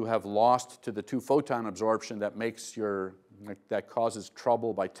energy you have lost to the 2-photon absorption that that causes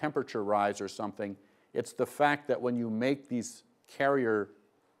trouble by temperature rise or something. It's the fact that when you make these carrier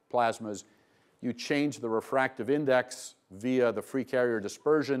plasmas, you change the refractive index via the free carrier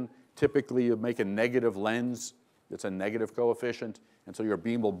dispersion. Typically, you make a negative lens. It's a negative coefficient, and so your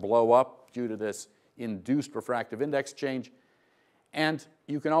beam will blow up due to this induced refractive index change. And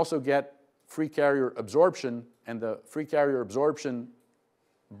you can also get free carrier absorption, and the free carrier absorption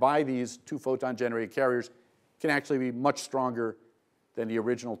by these 2-photon generated carriers can actually be much stronger than the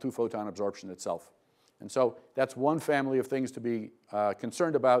original 2-photon absorption itself. And so that's one family of things to be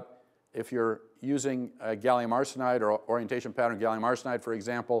concerned about if you're using gallium arsenide or orientation pattern gallium arsenide, for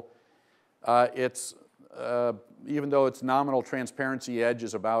example. Even though its nominal transparency edge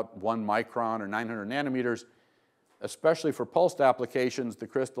is about 1 micron or 900 nanometers, especially for pulsed applications, the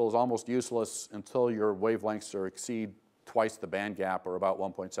crystal is almost useless until your wavelengths exceed twice the band gap, or about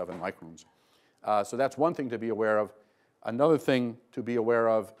 1.7 microns. So that's one thing to be aware of. Another thing to be aware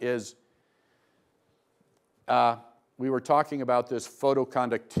of is we were talking about this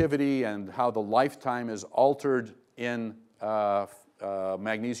photoconductivity and how the lifetime is altered in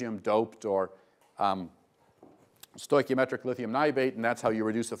magnesium-doped or stoichiometric lithium niobate, and that's how you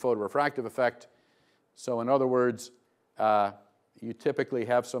reduce the photorefractive effect. So in other words, you typically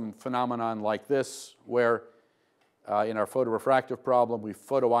have some phenomenon like this, where in our photorefractive problem, we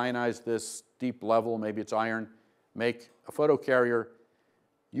photoionize this deep level, maybe it's iron, make a photocarrier.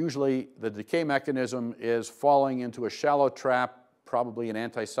 Usually the decay mechanism is falling into a shallow trap, probably an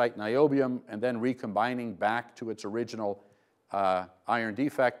anti-site niobium, and then recombining back to its original iron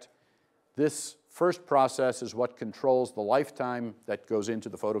defect. This first process is what controls the lifetime that goes into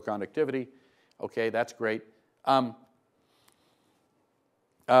the photoconductivity. Okay, that's great. And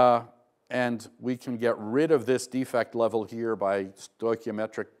we can get rid of this defect level here by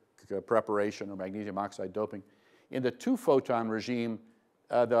stoichiometric preparation or magnesium oxide doping. In the 2-photon regime,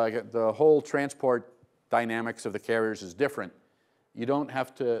 the whole transport dynamics of the carriers is different. You don't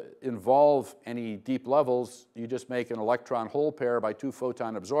have to involve any deep levels. You just make an electron-hole pair by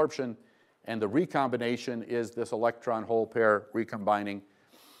 2-photon absorption, and the recombination is this electron-hole pair recombining.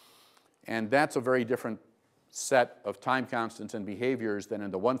 And that's a very different set of time constants and behaviors than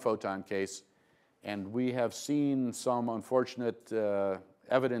in the 1-photon case. And we have seen some unfortunate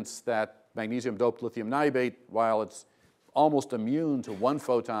evidence that magnesium-doped lithium niobate, while it's almost immune to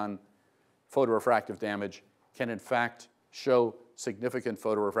 1-photon photorefractive damage, can in fact show significant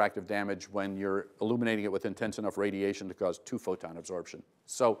photorefractive damage when you're illuminating it with intense enough radiation to cause 2-photon absorption.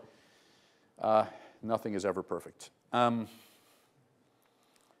 So nothing is ever perfect.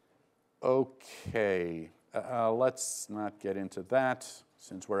 Okay, let's not get into that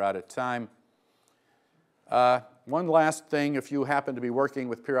since we're out of time. One last thing, if you happen to be working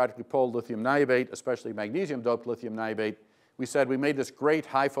with periodically poled lithium niobate, especially magnesium-doped lithium niobate, we said we made this great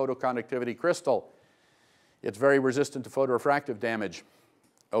high photoconductivity crystal. It's very resistant to photorefractive damage.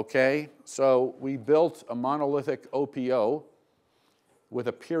 Okay, so we built a monolithic OPO with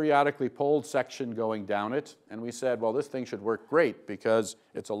a periodically poled section going down it, and we said, well, this thing should work great because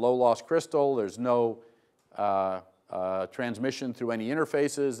it's a low-loss crystal. There's no transmission through any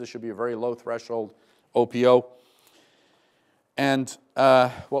interfaces. This should be a very low threshold OPO. And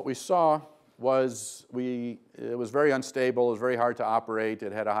what we saw was it was very unstable, it was very hard to operate,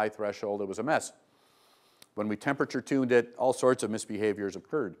 it had a high threshold, it was a mess. When we temperature tuned it, all sorts of misbehaviors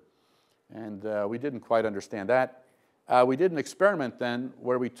occurred. And we didn't quite understand that. We did an experiment then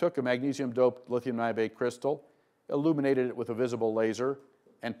where we took a magnesium-doped lithium niobate crystal, illuminated it with a visible laser,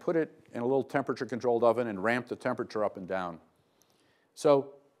 and put it in a little temperature-controlled oven and ramped the temperature up and down.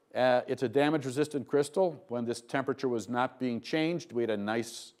 So it's a damage-resistant crystal. When this temperature was not being changed, we had a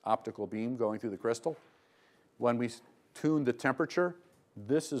nice optical beam going through the crystal. When we tuned the temperature,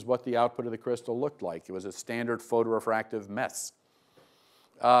 this is what the output of the crystal looked like. It was a standard photorefractive mess.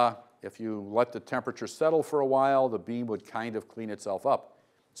 If you let the temperature settle for a while, the beam would kind of clean itself up.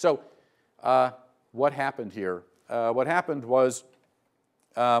 So what happened here? What happened was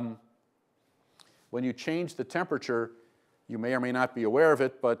when you change the temperature, you may or may not be aware of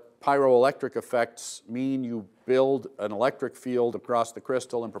it, but pyroelectric effects mean you build an electric field across the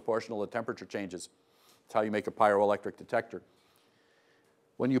crystal in proportional to temperature changes. That's how you make a pyroelectric detector.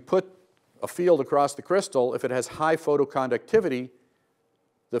 When you put a field across the crystal, if it has high photoconductivity,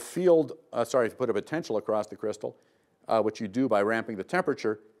 the field, if you put a potential across the crystal, which you do by ramping the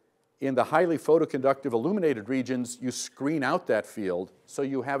temperature, in the highly photoconductive illuminated regions, you screen out that field, so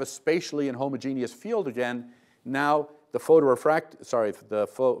you have a spatially inhomogeneous field again. Now the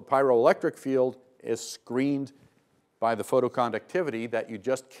pyroelectric field is screened by the photoconductivity that you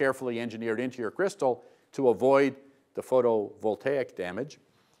just carefully engineered into your crystal to avoid the photovoltaic damage.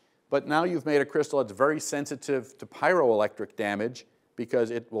 But now you've made a crystal that's very sensitive to pyroelectric damage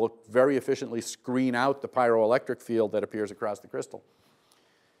because it will very efficiently screen out the pyroelectric field that appears across the crystal.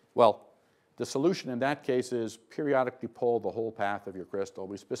 Well, the solution in that case is periodically pull the whole path of your crystal.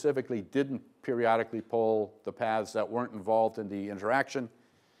 We specifically didn't periodically pull the paths that weren't involved in the interaction.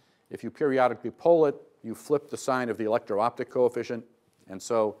 If you periodically pull it, you flip the sign of the electro-optic coefficient, and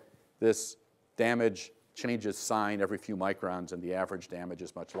so this damage changes sign every few microns, and the average damage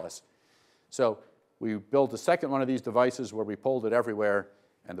is much less. So we built a second one of these devices where we pulled it everywhere,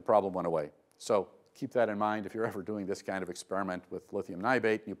 and the problem went away. So keep that in mind if you're ever doing this kind of experiment with lithium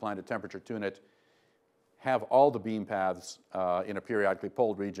niobate and you plan to temperature tune it. Have all the beam paths in a periodically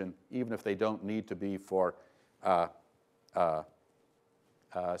pulled region, even if they don't need to be for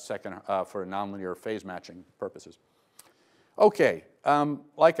nonlinear phase matching purposes. Okay,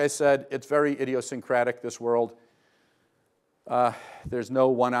 like I said, it's very idiosyncratic, this world. There's no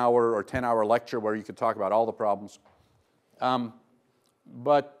 1 hour or 10-hour lecture where you could talk about all the problems.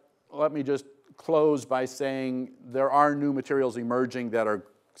 But let me just close by saying there are new materials emerging that are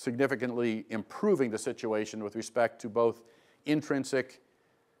significantly improving the situation with respect to both intrinsic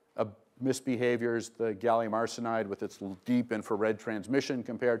misbehaviors, the gallium arsenide with its deep infrared transmission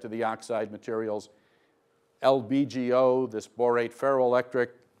compared to the oxide materials, LBGO, this borate ferroelectric,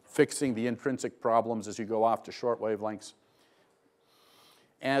 fixing the intrinsic problems as you go off to short wavelengths,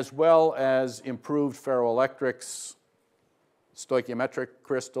 as well as improved ferroelectrics, stoichiometric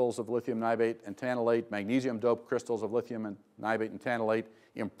crystals of lithium niobate and tantalate, magnesium-doped crystals of lithium and niobate and tantalate,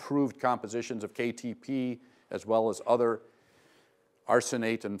 improved compositions of KTP, as well as other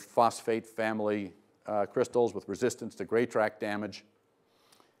arsenate and phosphate family crystals with resistance to gray track damage,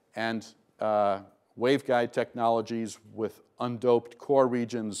 and waveguide technologies with undoped core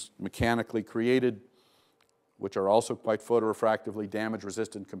regions mechanically created, which are also quite photorefractively damage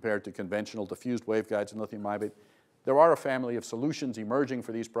resistant compared to conventional diffused waveguides in lithium niobate. There are a family of solutions emerging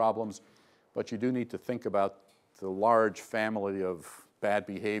for these problems, but you do need to think about the large family of bad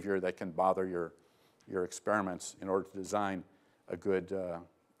behavior that can bother your experiments in order to design a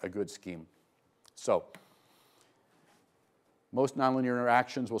good scheme. So, most nonlinear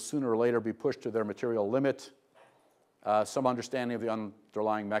interactions will sooner or later be pushed to their material limit. Some understanding of the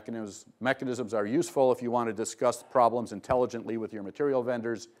underlying mechanisms are useful if you want to discuss problems intelligently with your material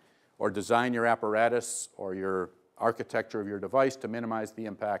vendors or design your apparatus or your architecture of your device to minimize the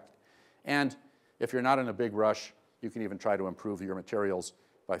impact. And if you're not in a big rush, you can even try to improve your materials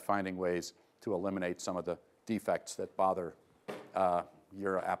by finding ways to eliminate some of the defects that bother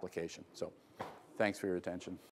your application. So thanks for your attention.